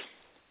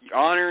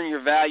honoring your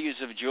values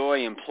of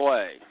joy and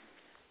play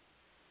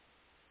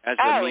as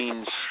a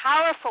means. It's a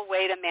powerful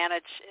way to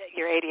manage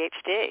your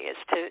ADHD is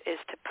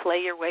to play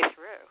your way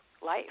through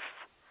life.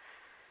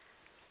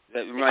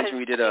 That reminds me,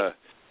 we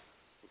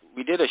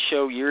did a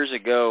show years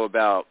ago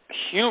about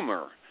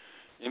humor,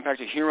 the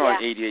impact of humor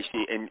on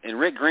ADHD, and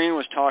Rick Green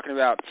was talking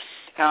about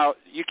how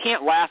you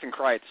can't laugh and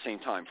cry at the same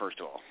time, first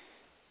of all.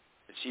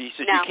 He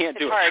says you can't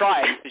do it.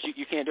 Try it, because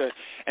you can't do it.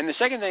 And the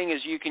second thing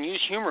is you can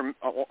use humor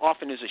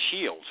often as a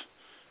shield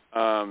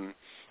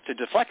to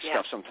deflect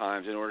stuff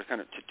sometimes in order to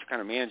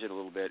kind of manage it a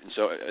little bit. And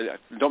so I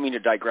don't mean to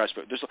digress,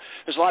 but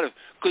there's a lot of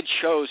good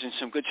shows and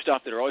some good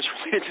stuff that are always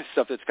related to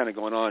stuff that's kind of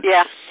going on.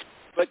 Yeah.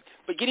 But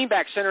getting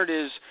back centered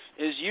is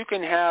you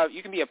can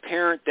be a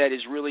parent that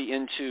is really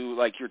into,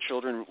 like, your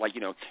children, like,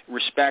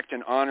 respect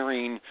and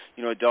honoring,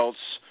 adults,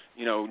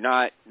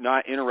 not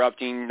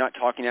interrupting, not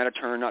talking out of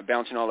turn, not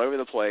bouncing all over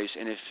the place.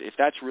 And if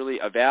that's really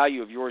a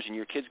value of yours and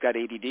your kid's got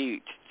ADD,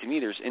 to me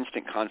there's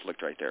instant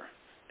conflict right there,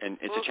 and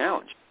it's a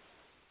challenge.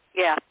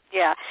 Yeah.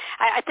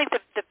 I think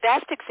the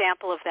best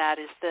example of that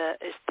is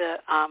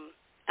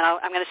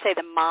I'm going to say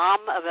the mom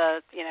of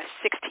a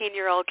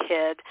 16-year-old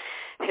kid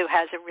who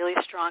has a really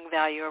strong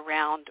value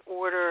around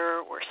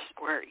order, or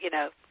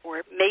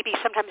maybe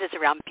sometimes it's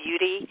around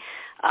beauty,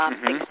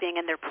 things being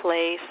in their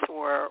place,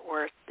 or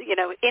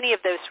any of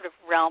those sort of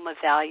realm of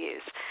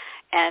values,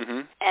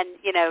 and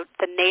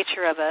the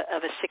nature of a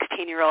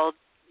 16-year-old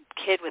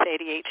kid with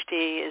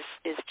ADHD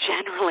is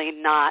generally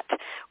not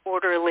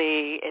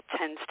orderly. It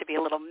tends to be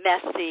a little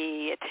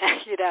messy. It's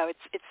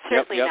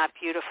certainly not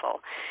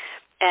beautiful,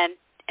 and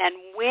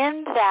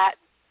when that,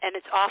 and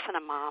it's often a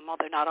mom,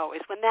 although not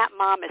always, when that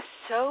mom is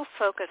so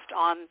focused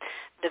on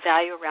the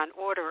value around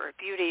order or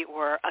beauty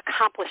or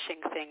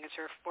accomplishing things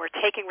or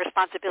taking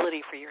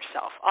responsibility for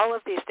yourself, all of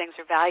these things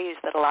are values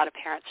that a lot of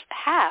parents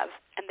have,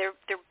 and they're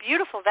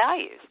beautiful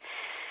values.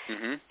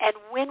 And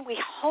when we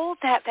hold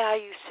that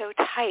value so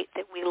tight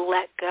that we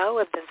let go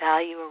of the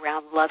value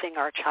around loving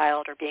our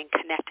child or being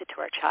connected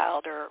to our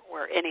child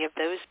or any of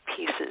those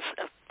pieces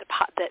of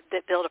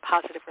that build a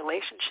positive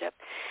relationship,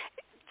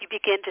 you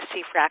begin to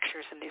see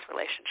fractures in these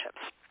relationships.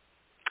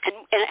 And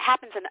it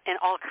happens in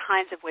all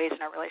kinds of ways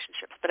in our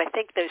relationships. But I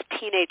think those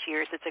teenage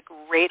years, it's a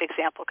great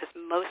example because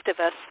most of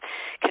us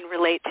can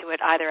relate to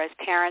it either as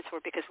parents or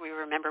because we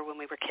remember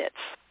when we were kids,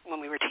 when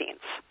we were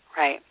teens,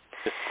 right?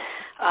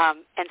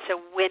 And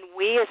so when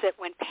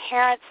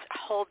parents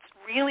hold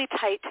really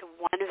tight to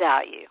one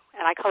value,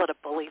 and I call it a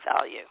bully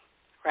value,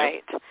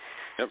 right?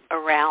 Yep.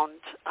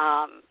 Around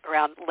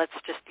let's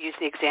just use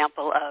the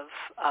example of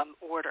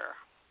order.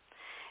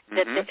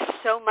 That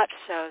so much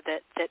so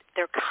that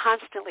they're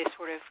constantly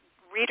sort of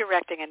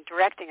redirecting and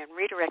directing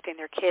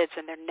their kids,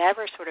 and they're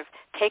never sort of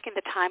taking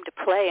the time to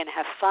play and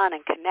have fun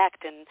and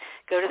connect and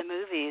go to the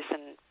movies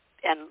and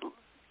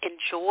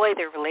enjoy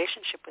their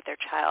relationship with their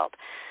child.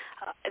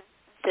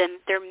 Then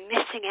they're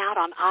missing out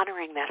on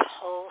honoring that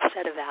whole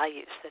set of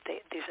values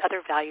these other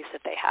values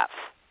that they have,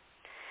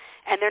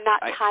 and they're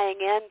not tying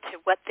in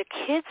to what the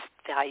kids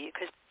value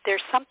because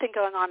there's something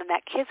going on in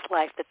that kid's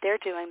life that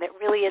they're doing that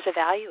really is a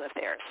value of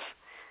theirs.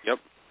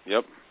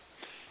 Yep.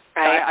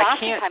 Right.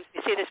 Oftentimes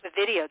we see this with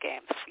video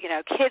games.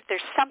 Kids,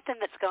 there's something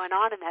that's going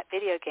on in that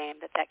video game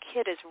that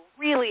kid is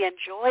really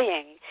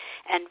enjoying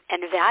and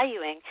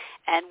valuing,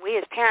 and we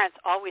as parents,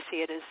 all we see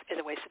it as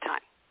a waste of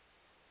time.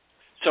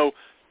 So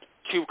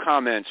 2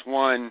 comments.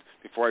 One,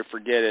 before I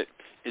forget it,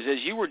 is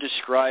as you were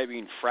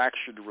describing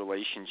fractured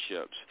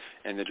relationships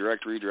and the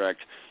direct redirect,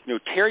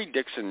 Terry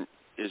Dixon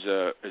is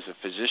a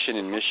physician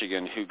in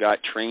Michigan who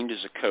got trained as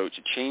a coach.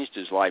 It changed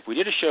his life. We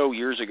did a show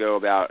years ago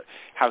about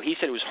how he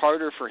said it was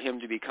harder for him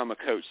to become a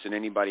coach than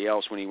anybody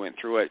else when he went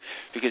through it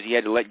because he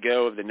had to let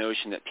go of the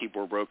notion that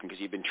people were broken because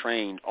he'd been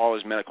trained all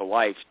his medical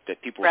life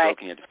that people were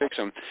broken, he had to fix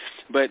them.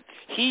 But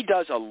he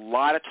does a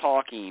lot of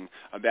talking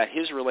about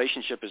his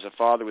relationship as a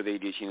father with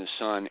ADHD and his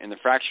son and the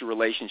fractured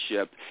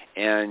relationship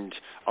and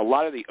a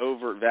lot of the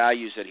overt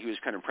values that he was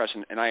kind of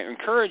pressing. And I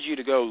encourage you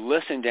to go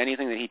listen to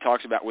anything that he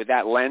talks about with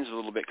that lens a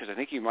little bit because I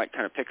think you might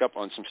kind of pick up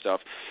on some stuff.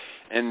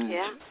 And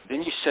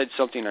then you said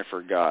something I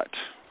forgot.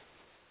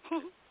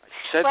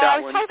 I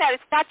was talking about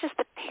it's not just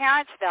the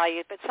parents'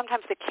 value, but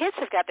sometimes the kids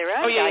have got their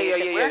own values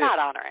that we're not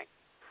honoring.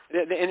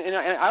 And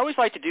I always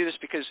like to do this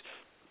because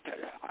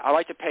I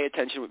like to pay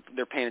attention to what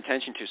they're paying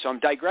attention to. So I'm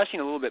digressing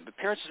a little bit, but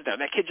parents say, that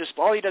kid just,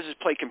 all he does is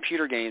play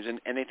computer games,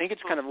 and they think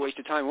it's kind of a waste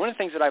of time. One of the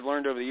things that I've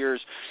learned over the years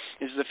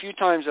is the few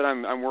times that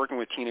I'm working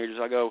with teenagers,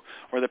 I go,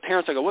 or the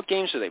parents, I go, what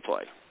games do they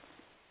play?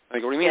 I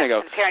go, what do you mean? I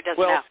go, the parent doesn't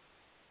know.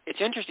 It's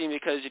interesting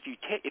because if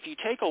you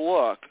take a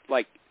look,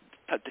 like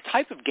the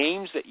type of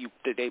games that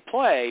they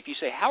play, if you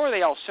say how are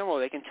they all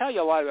similar, they can tell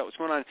you a lot about what's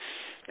going on.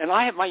 And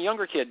my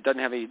younger kid doesn't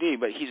have ADD,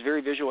 but he's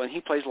very visual and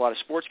he plays a lot of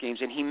sports games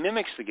and he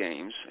mimics the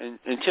games. And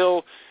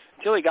until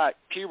he got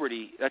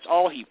puberty, that's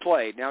all he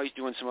played. Now he's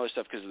doing some other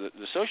stuff because of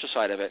the social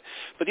side of it.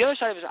 But the other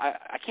side of it is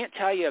I can't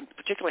tell you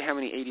particularly how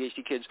many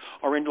ADHD kids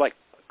are into like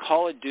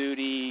Call of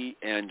Duty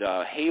and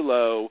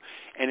Halo.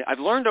 And I've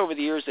learned over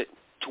the years that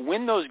to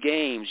win those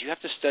games, you have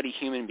to study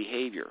human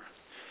behavior.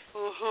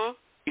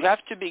 You have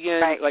to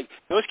begin, right. like,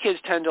 those kids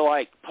tend to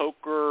like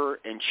poker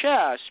and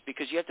chess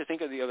because you have to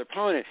think of the other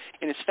opponent.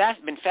 And it's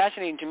been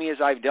fascinating to me as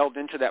I've delved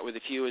into that with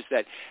a few is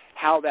that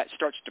how that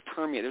starts to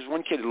permeate. There's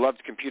one kid who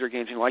loved computer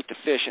games and liked to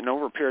fish, and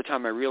over a period of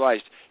time I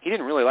realized he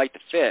didn't really like to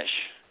fish.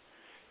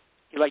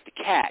 He liked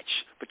to catch.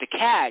 But to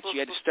catch, you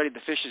had to study the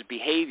fish's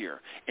behavior.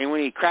 And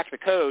when he cracked the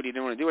code, he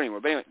didn't want to do it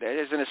anymore. But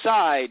anyway, as an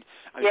aside,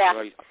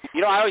 I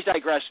always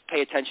digress,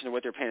 pay attention to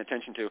what they're paying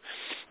attention to.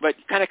 But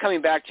kind of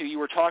coming back to, you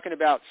were talking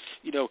about,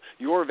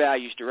 your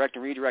values, direct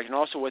and redirect, and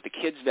also what the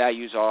kids'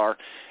 values are.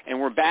 And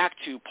we're back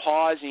to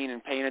pausing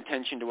and paying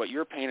attention to what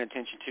you're paying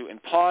attention to,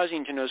 and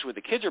pausing to notice what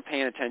the kids are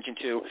paying attention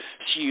to,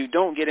 so you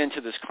don't get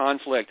into this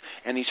conflict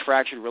and these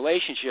fractured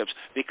relationships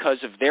because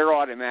of their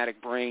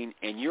automatic brain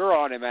and your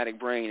automatic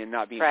brain, and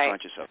not being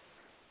conscious of it.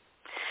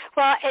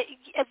 Well,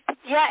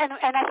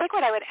 and I think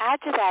what I would add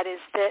to that is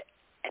that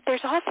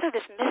there's also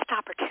this missed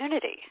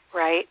opportunity,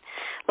 right?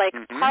 Like,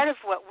 part of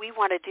what we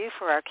want to do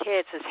for our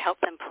kids is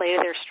help them play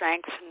to their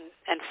strengths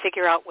and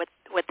figure out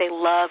what they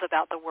love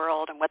about the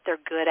world and what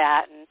they're good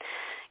at, and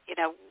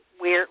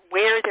where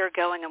they're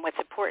going and what's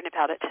important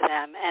about it to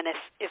them. And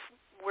if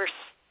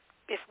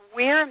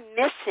we're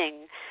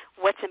missing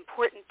what's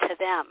important to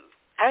them,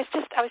 I was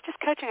just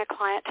coaching a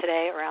client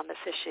today around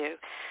this issue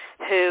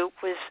who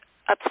was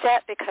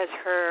upset because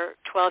her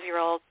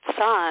 12-year-old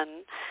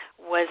son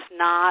was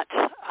not,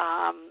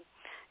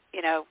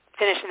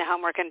 finishing the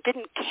homework and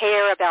didn't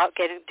care about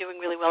doing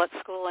really well at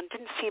school, and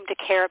didn't seem to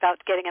care about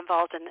getting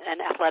involved in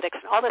athletics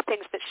and all the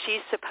things that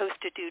she's supposed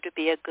to do to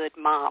be a good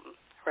mom,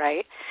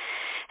 right?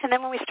 And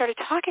then when we started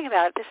talking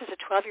about it, this is a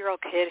 12-year-old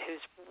kid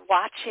who's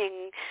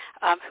watching,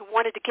 who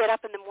wanted to get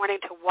up in the morning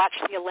to watch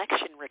the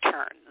election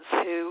returns,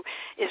 who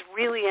is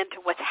really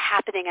into what's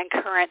happening in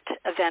current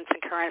events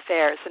and current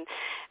affairs.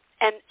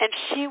 And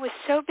she was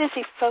so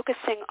busy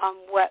focusing on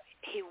what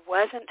he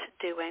wasn't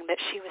doing that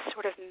she was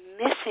sort of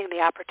missing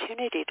the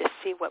opportunity to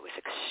see what was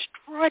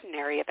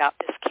extraordinary about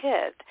this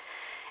kid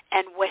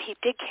and what he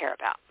did care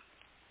about.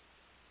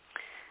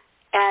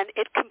 And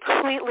it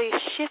completely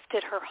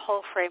shifted her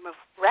whole frame of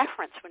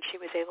reference when she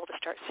was able to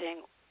start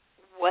seeing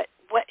what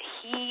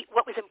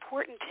was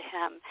important to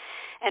him,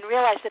 and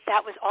realized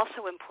that was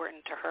also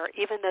important to her,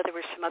 even though there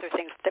were some other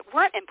things that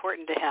weren't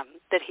important to him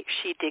that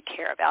she did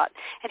care about.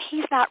 And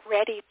he's not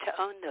ready to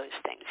own those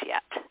things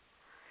yet.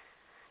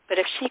 But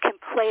if she can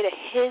play to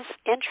his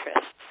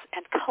interests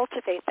and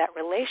cultivate that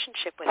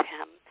relationship with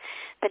him,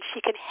 then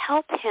she can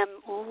help him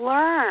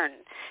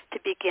learn to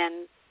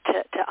begin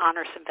to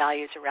honor some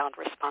values around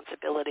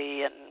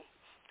responsibility and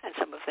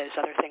some of those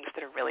other things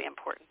that are really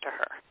important to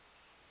her.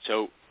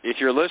 So if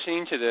you're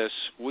listening to this,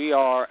 we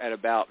are at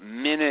about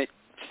minute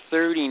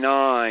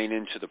 39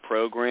 into the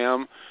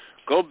program.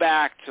 Go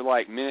back to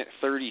like minute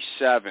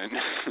 37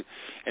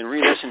 and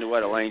re-listen to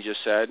what Elaine just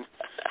said.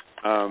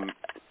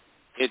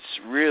 It's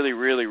really,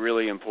 really,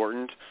 really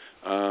important.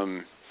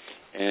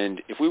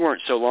 And if we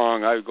weren't so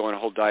long, I would go on a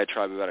whole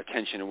diatribe about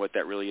attention and what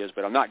that really is,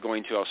 but I'm not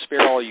going to. I'll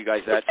spare all you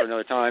guys that for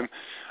another time.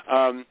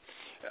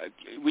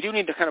 We do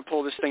need to kind of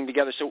pull this thing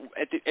together. So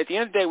at the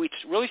end of the day, we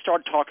really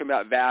start talking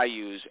about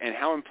values and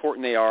how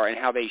important they are and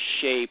how they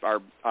shape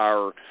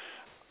the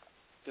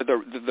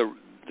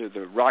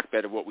rock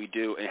bed of what we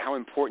do, and how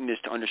important it is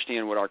to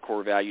understand what our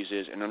core values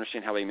is and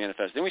understand how they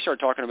manifest. Then we start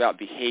talking about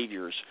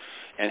behaviors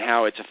and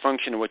how it's a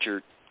function of what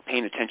you're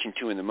paying attention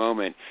to in the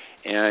moment,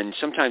 and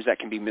sometimes that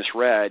can be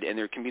misread, and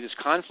there can be this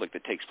conflict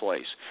that takes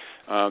place.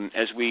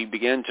 As we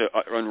begin to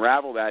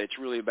unravel that, it's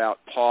really about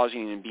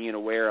pausing and being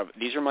aware of,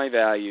 these are my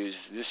values,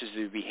 this is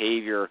the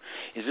behavior.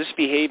 Is this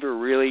behavior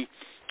really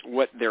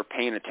what they're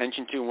paying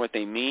attention to and what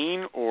they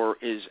mean, or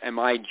am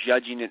I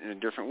judging it in a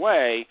different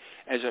way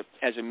as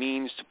a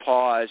means to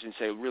pause and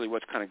say, really,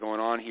 what's kind of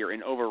going on here,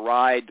 and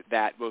override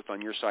that both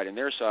on your side and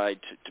their side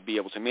to be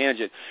able to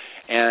manage it,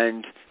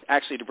 and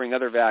actually to bring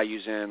other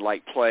values in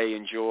like play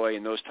and joy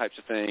and those types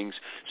of things,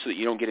 so that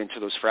you don't get into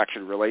those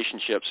fractured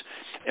relationships.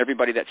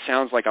 Everybody, that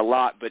sounds like a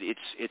lot, but it's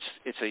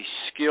a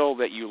skill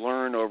that you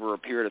learn over a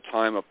period of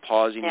time of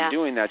pausing and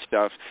doing that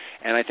stuff.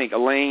 And I think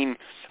Elaine,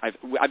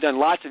 I've done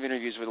lots of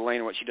interviews with Elaine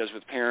and what she does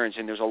with parents,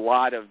 and there's a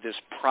lot of this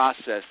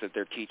process that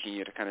they're teaching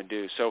you to kind of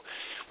do. So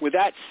with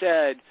that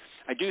said,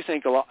 I do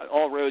think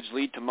all roads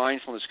lead to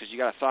mindfulness, because you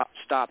got to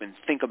stop and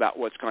think about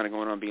what's kind of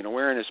going on, being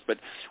awareness. But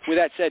with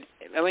that said,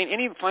 Elaine,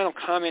 any final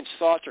comments,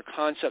 thoughts, or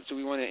concepts that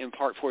we want to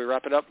impart before we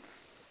wrap it up?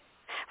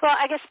 Well,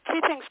 I guess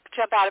two things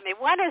jump out at me.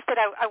 One is that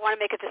I want to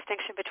make a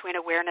distinction between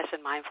awareness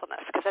and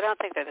mindfulness, because I don't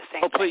think they're the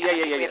same thing. Please, yeah.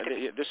 We have to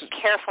be This is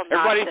careful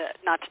not to,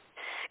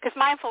 because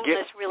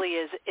mindfulness really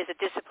is a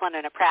discipline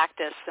and a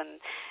practice,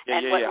 and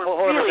what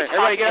we're really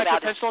Everybody, get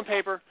out talking about your pencil and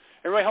paper.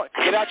 Everybody,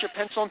 get out your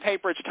pencil and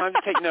paper. It's time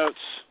to take notes.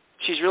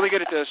 She's really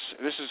good at this.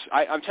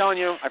 I'm telling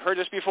you, I've heard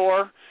this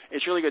before.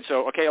 It's really good.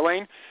 So, okay,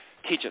 Elaine,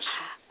 teach us.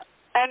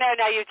 Oh,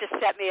 no, you just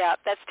set me up.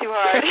 That's too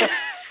hard.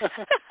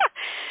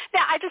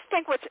 Now, I just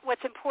think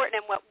what's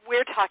important and what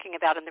we're talking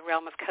about in the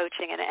realm of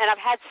coaching, and I've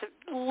had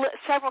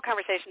several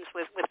conversations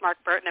with Mark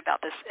Burton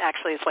about this,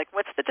 actually, is like,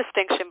 what's the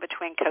distinction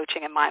between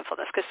coaching and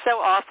mindfulness? Because so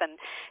often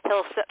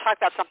he'll talk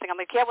about something, I'm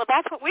like, yeah, well,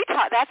 that's what we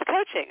taught. That's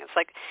coaching. It's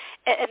like,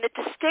 and the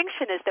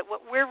distinction is that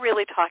what we're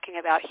really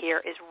talking about here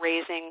is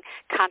raising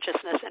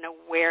consciousness and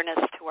awareness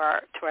to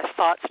our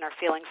thoughts and our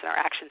feelings and our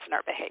actions and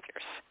our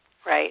behaviors.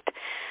 Right.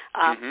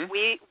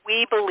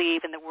 We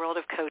believe in the world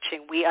of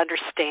coaching. We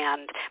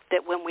understand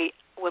that when we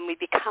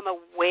become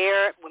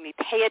aware, when we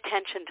pay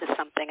attention to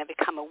something and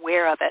become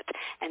aware of it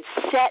and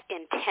set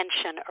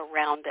intention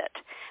around it,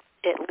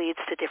 it leads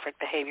to different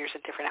behaviors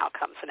and different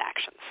outcomes and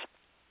actions.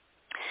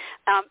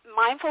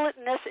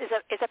 Mindfulness is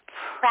a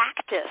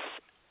practice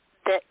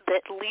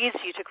that leads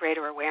you to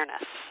greater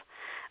awareness,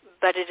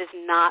 but it is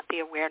not the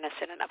awareness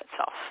in and of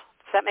itself.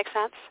 Does that make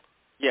sense?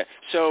 Yeah.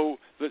 So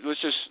let's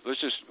just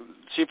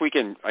see if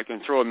I can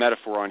throw a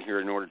metaphor on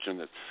here in order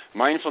to.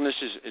 Mindfulness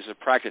is a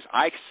practice.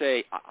 I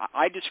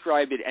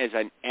describe it as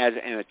an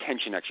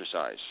attention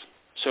exercise.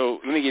 So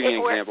let me give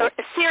you an example.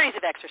 A series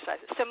of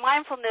exercises. So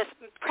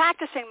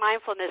practicing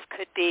mindfulness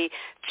could be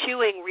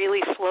chewing really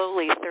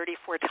slowly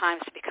 34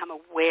 times to become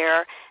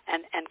aware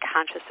and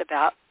conscious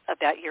about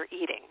your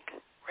eating.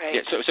 Right.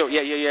 Yeah. So I'm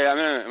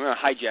gonna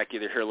hijack you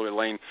there here a little bit,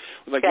 Elaine.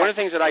 Like, one of the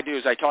things that I do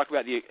is I talk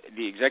about the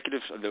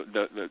executive,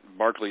 the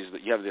Barclays.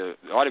 That you have the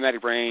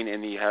automatic brain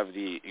and you have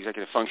the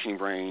executive functioning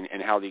brain,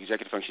 and how the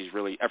executive function is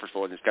really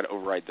effortful and it's got to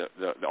override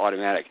the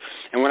automatic.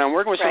 And when I'm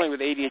working with somebody with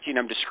ADHD and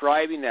I'm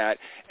describing that,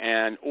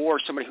 or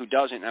somebody who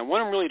doesn't, and I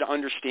want them really to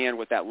understand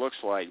what that looks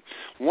like.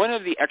 One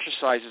of the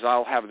exercises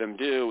I'll have them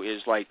do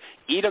is like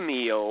eat a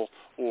meal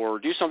or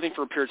do something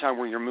for a period of time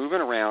where you're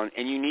moving around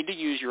and you need to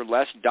use your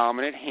less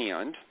dominant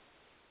hand.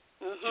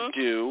 To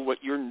do what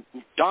your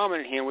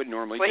dominant hand would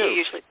normally do. You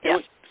usually, yeah.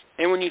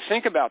 And when you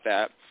think about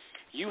that,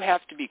 you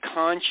have to be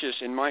conscious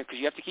in mind, because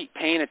you have to keep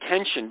paying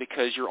attention,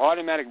 because your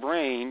automatic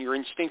brain, your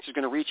instinct is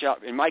going to reach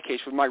out, in my case,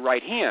 with my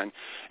right hand.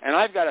 And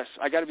I got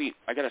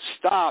to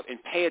stop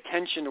and pay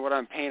attention to what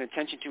I'm paying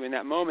attention to in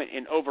that moment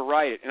and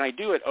override it. And I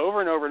do it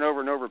over and over and over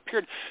and over a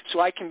period, so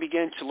I can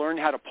begin to learn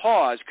how to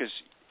pause, because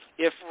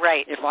if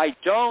I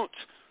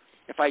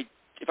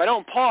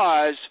don't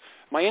pause,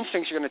 my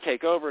instincts are going to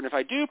take over, and if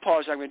I do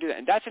pause, I'm going to do that.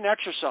 And that's an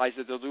exercise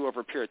that they'll do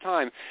over a period of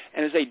time.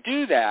 And as they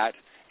do that,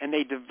 and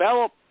they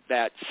develop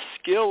that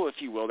skill, if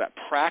you will, that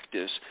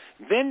practice,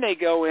 then they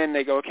go,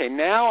 okay,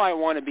 now I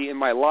want to be in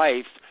my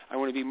life, I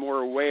want to be more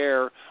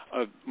aware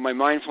of my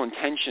mindful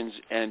intentions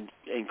and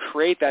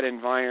create that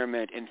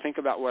environment and think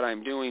about what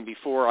I'm doing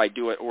before I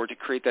do it, or to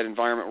create that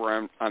environment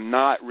where I'm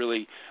not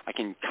really, I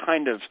can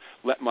kind of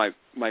let my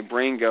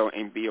brain go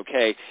and be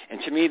okay. And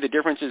to me, the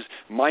difference is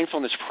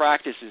mindfulness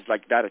practice is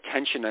like that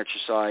attention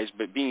exercise,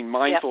 but being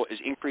mindful is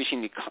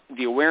increasing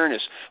the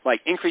awareness,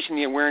 like increasing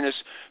the awareness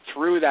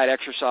through that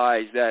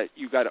exercise, that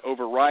you've got to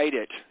override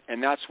it,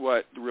 and that's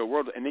what the real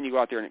world, and then you go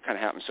out there and it kind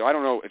of happens. So I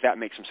don't know if that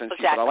makes some sense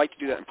to you, but I like to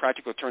do that in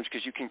practical terms,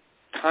 because you can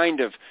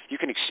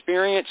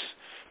experience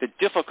the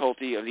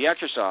difficulty of the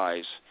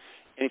exercise,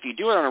 and if you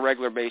do it on a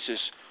regular basis,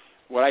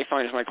 what I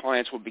find is my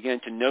clients will begin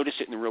to notice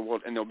it in the real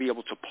world, and they'll be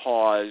able to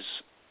pause,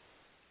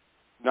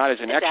 not as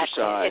an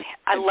exercise.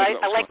 I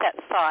like that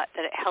thought,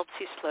 that it helps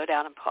you slow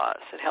down and pause.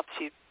 It helps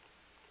you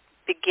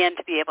begin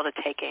to be able to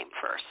take aim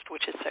first,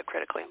 which is so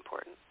critically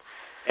important.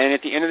 And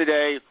at the end of the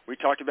day, we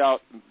talked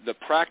about the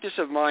practice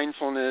of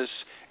mindfulness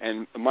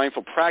and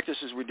mindful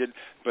practices we did,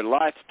 but a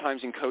lot of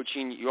times in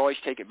coaching, you always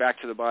take it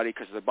back to the body,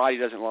 because the body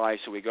doesn't lie,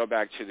 so we go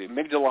back to the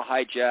amygdala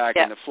hijack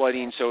and the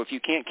flooding. So if you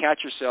can't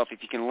catch yourself,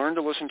 if you can learn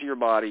to listen to your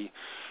body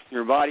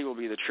will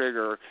be the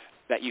trigger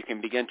that you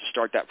can begin to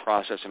start that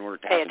process in order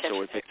to happen.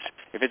 So if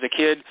it's a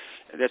kid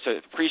that's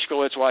a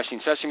preschool that's watching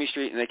Sesame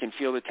Street and they can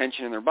feel the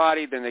tension in their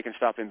body, then they can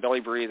stop and belly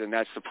breathe, and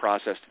that's the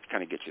process that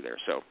kind of gets you there.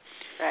 So.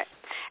 Right.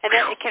 And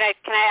then can I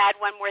add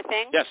one more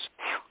thing? Yes.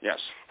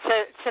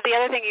 So the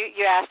other thing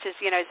you asked is,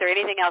 is there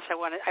anything else I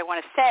want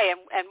to say?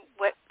 And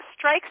what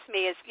strikes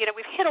me is,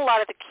 we've hit a lot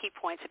of the key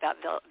points about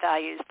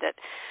values, that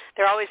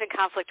they're always in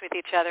conflict with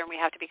each other, and we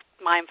have to be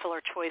mindful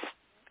or choice,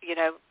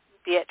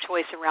 be at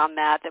choice around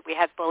that we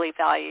have bully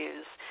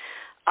values.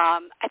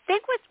 I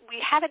think what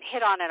we haven't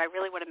hit on, and I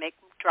really want to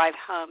drive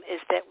home, is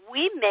that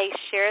we may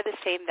share the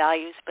same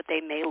values, but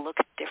they may look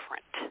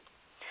different.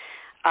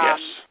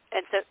 Yes.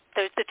 And so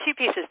there's the two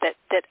pieces, that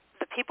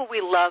the people we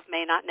love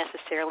may not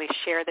necessarily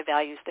share the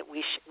values that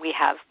we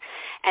have.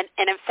 And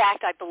in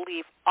fact, I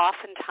believe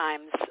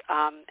oftentimes,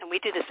 and we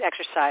do this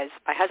exercise,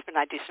 my husband and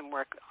I do some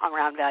work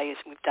around values,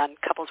 and we've done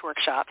couples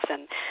workshops,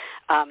 and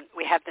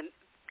we have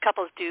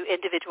couples do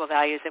individual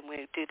values, and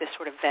we do this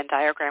sort of Venn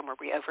diagram where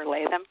we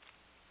overlay them.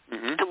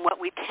 Mm-hmm. And what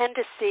we tend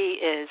to see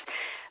is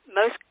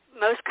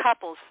most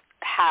couples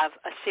have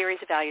a series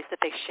of values that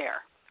they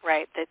share,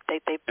 right? That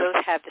they both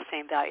have the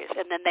same values.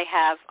 And then they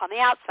have, on the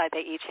outside,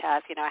 they each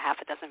have, a half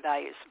a dozen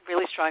values,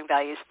 really strong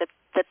values that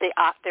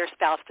their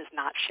spouse does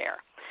not share.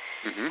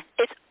 Mm-hmm.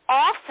 It's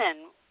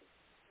often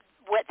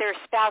what their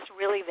spouse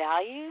really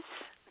values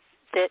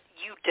that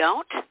you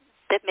don't,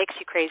 that makes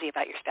you crazy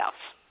about your spouse.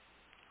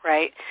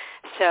 right?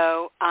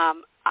 So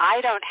I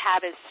don't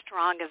have as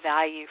strong a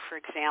value, for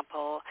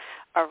example,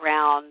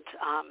 around,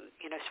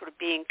 sort of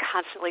being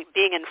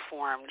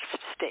informed,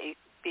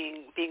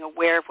 being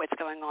aware of what's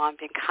going on,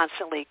 being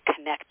constantly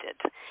connected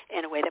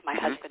in a way that my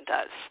husband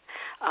does.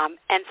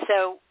 And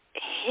so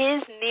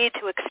his need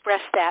to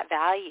express that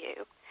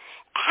value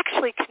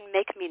actually can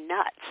make me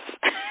nuts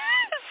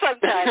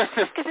sometimes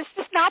because it's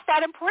just not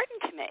that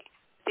important to me.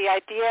 The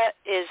idea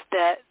is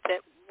that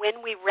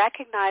when we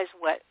recognize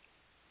what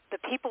the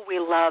people we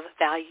love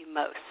value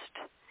most,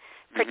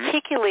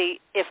 particularly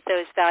if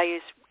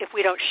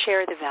we don't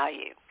share the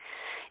value,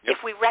 if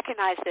we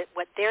recognize that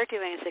what they're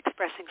doing is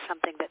expressing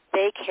something that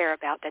they care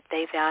about, that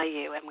they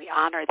value, and we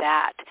honor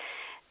that,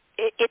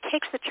 it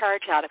takes the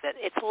charge out of it.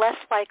 It's less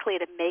likely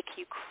to make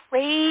you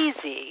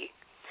crazy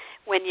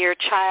when your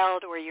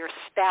child or your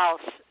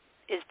spouse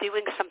is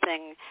doing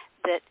something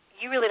that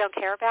you really don't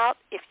care about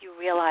if you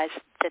realize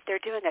that they're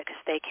doing it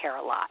because they care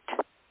a lot,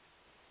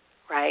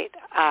 right?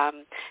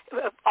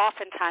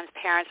 Oftentimes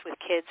parents with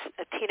kids,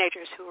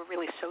 teenagers who are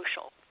really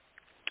social,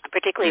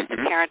 particularly if the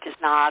parent is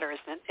not or is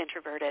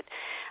introverted,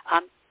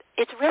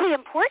 it's really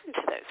important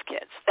to those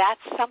kids. That's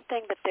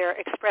something that they're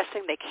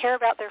expressing. They care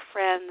about their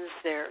friends.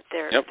 There's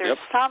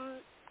some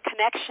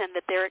connection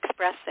that they're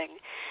expressing.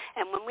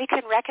 And when we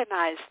can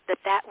recognize that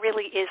that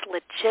really is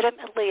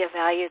legitimately a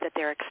value that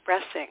they're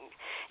expressing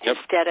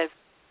instead of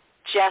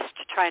just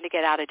trying to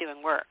get out of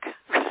doing work,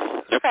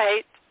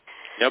 right?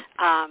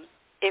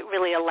 It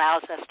really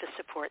allows us to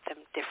support them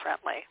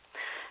differently.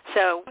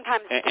 So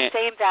sometimes the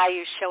same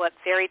values show up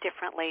very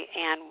differently,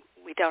 and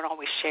we don't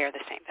always share the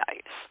same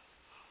values.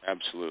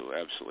 Absolutely,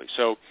 absolutely.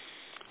 So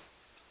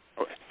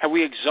have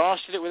we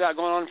exhausted it without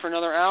going on for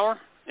another hour?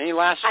 Any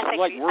last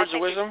words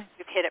of wisdom?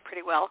 We've hit it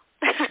pretty well.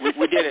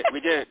 we did it.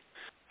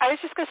 I was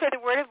just going to say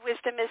the word of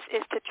wisdom is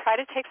to try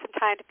to take some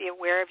time to be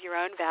aware of your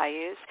own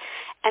values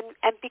and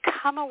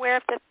become aware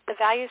of the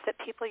values that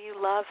people you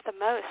love the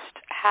most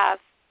have,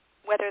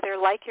 whether they're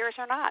like yours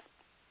or not.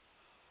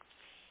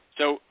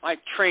 So I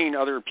train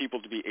other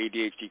people to be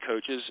ADHD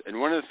coaches,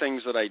 and one of the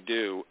things that I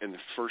do in the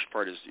first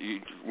part is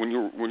when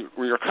you're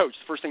a coach,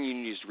 the first thing you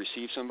need is to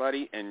receive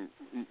somebody, and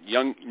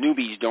young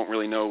newbies don't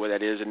really know what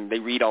that is, and they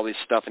read all this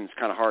stuff, and it's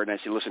kind of hard, and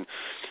I say, listen,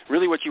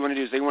 really what you want to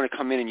do is they want to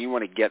come in and you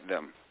want to get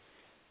them.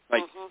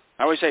 Like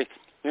I always say,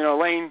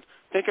 Elaine,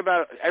 think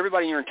about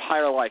everybody in your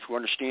entire life who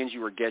understands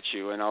you or gets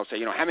you, and I'll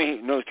say, how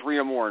many know 3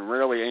 or more, and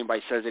rarely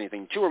anybody says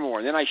anything, 2 or more,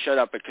 and then I shut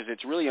up because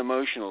it's really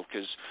emotional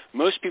because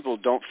most people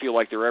don't feel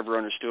like they're ever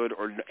understood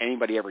or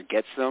anybody ever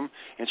gets them,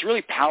 and it's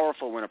really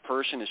powerful when a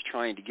person is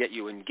trying to get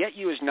you, and get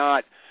you is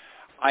not,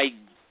 I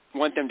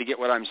want them to get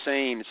what I'm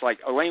saying. It's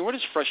like, Elaine, what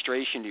does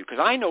frustration do? Because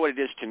I know what it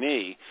is to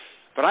me,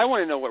 but I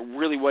want to know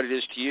what it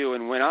is to you,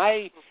 and when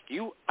I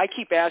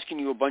keep asking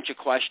you a bunch of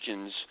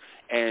questions,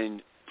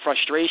 and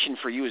frustration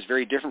for you is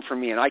very different from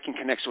me, and I can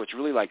connect, so it's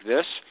really like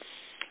this.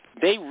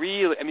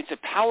 It's a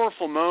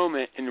powerful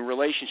moment in the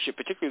relationship,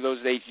 particularly those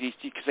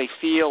ADHD, because they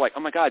feel like,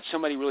 oh my God,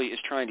 somebody really is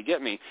trying to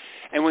get me.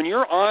 And when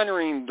you're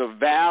honoring the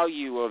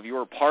value of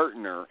your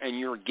partner and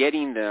you're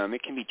getting them,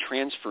 it can be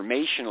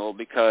transformational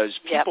because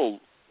people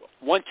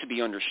want to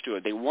be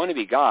understood. They want to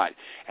be got.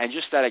 And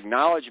just that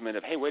acknowledgement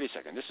of, hey, wait a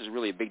second, this is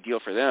really a big deal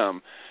for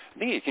them, I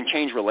think it can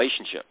change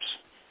relationships.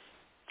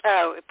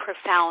 Oh,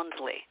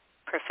 profoundly.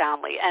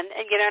 And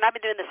I've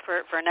been doing this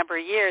for a number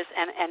of years,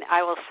 and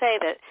I will say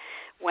that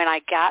when I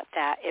got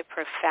that,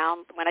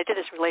 when I did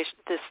this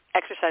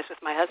exercise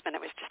with my husband, it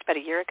was just about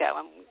a year ago.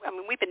 I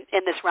mean, we've been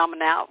in this realm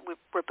now.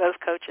 We're both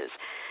coaches.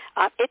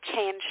 It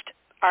changed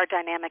our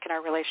dynamic in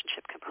our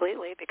relationship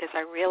completely because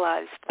I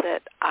realized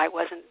that I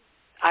wasn't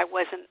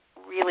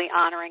really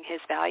honoring his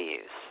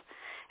values.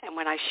 And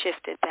when I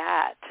shifted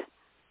that,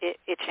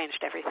 it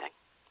changed everything.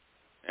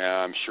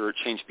 I'm sure it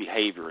changed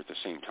behavior at the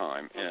same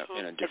time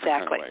in a different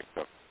kind of way.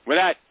 So with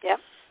that,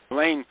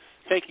 Elaine,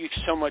 thank you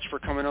so much for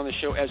coming on the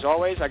show. As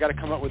always, I got to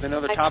come up with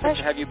another topic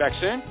to have you back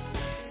soon.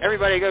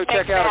 Everybody go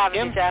check out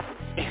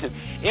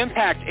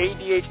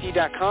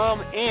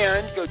ImpactADHD.com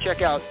and go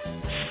check out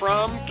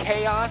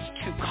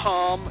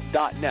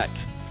FromChaosToCalm.net.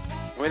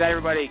 With that,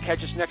 everybody, catch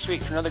us next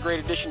week for another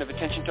great edition of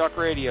Attention Talk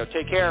Radio.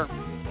 Take care.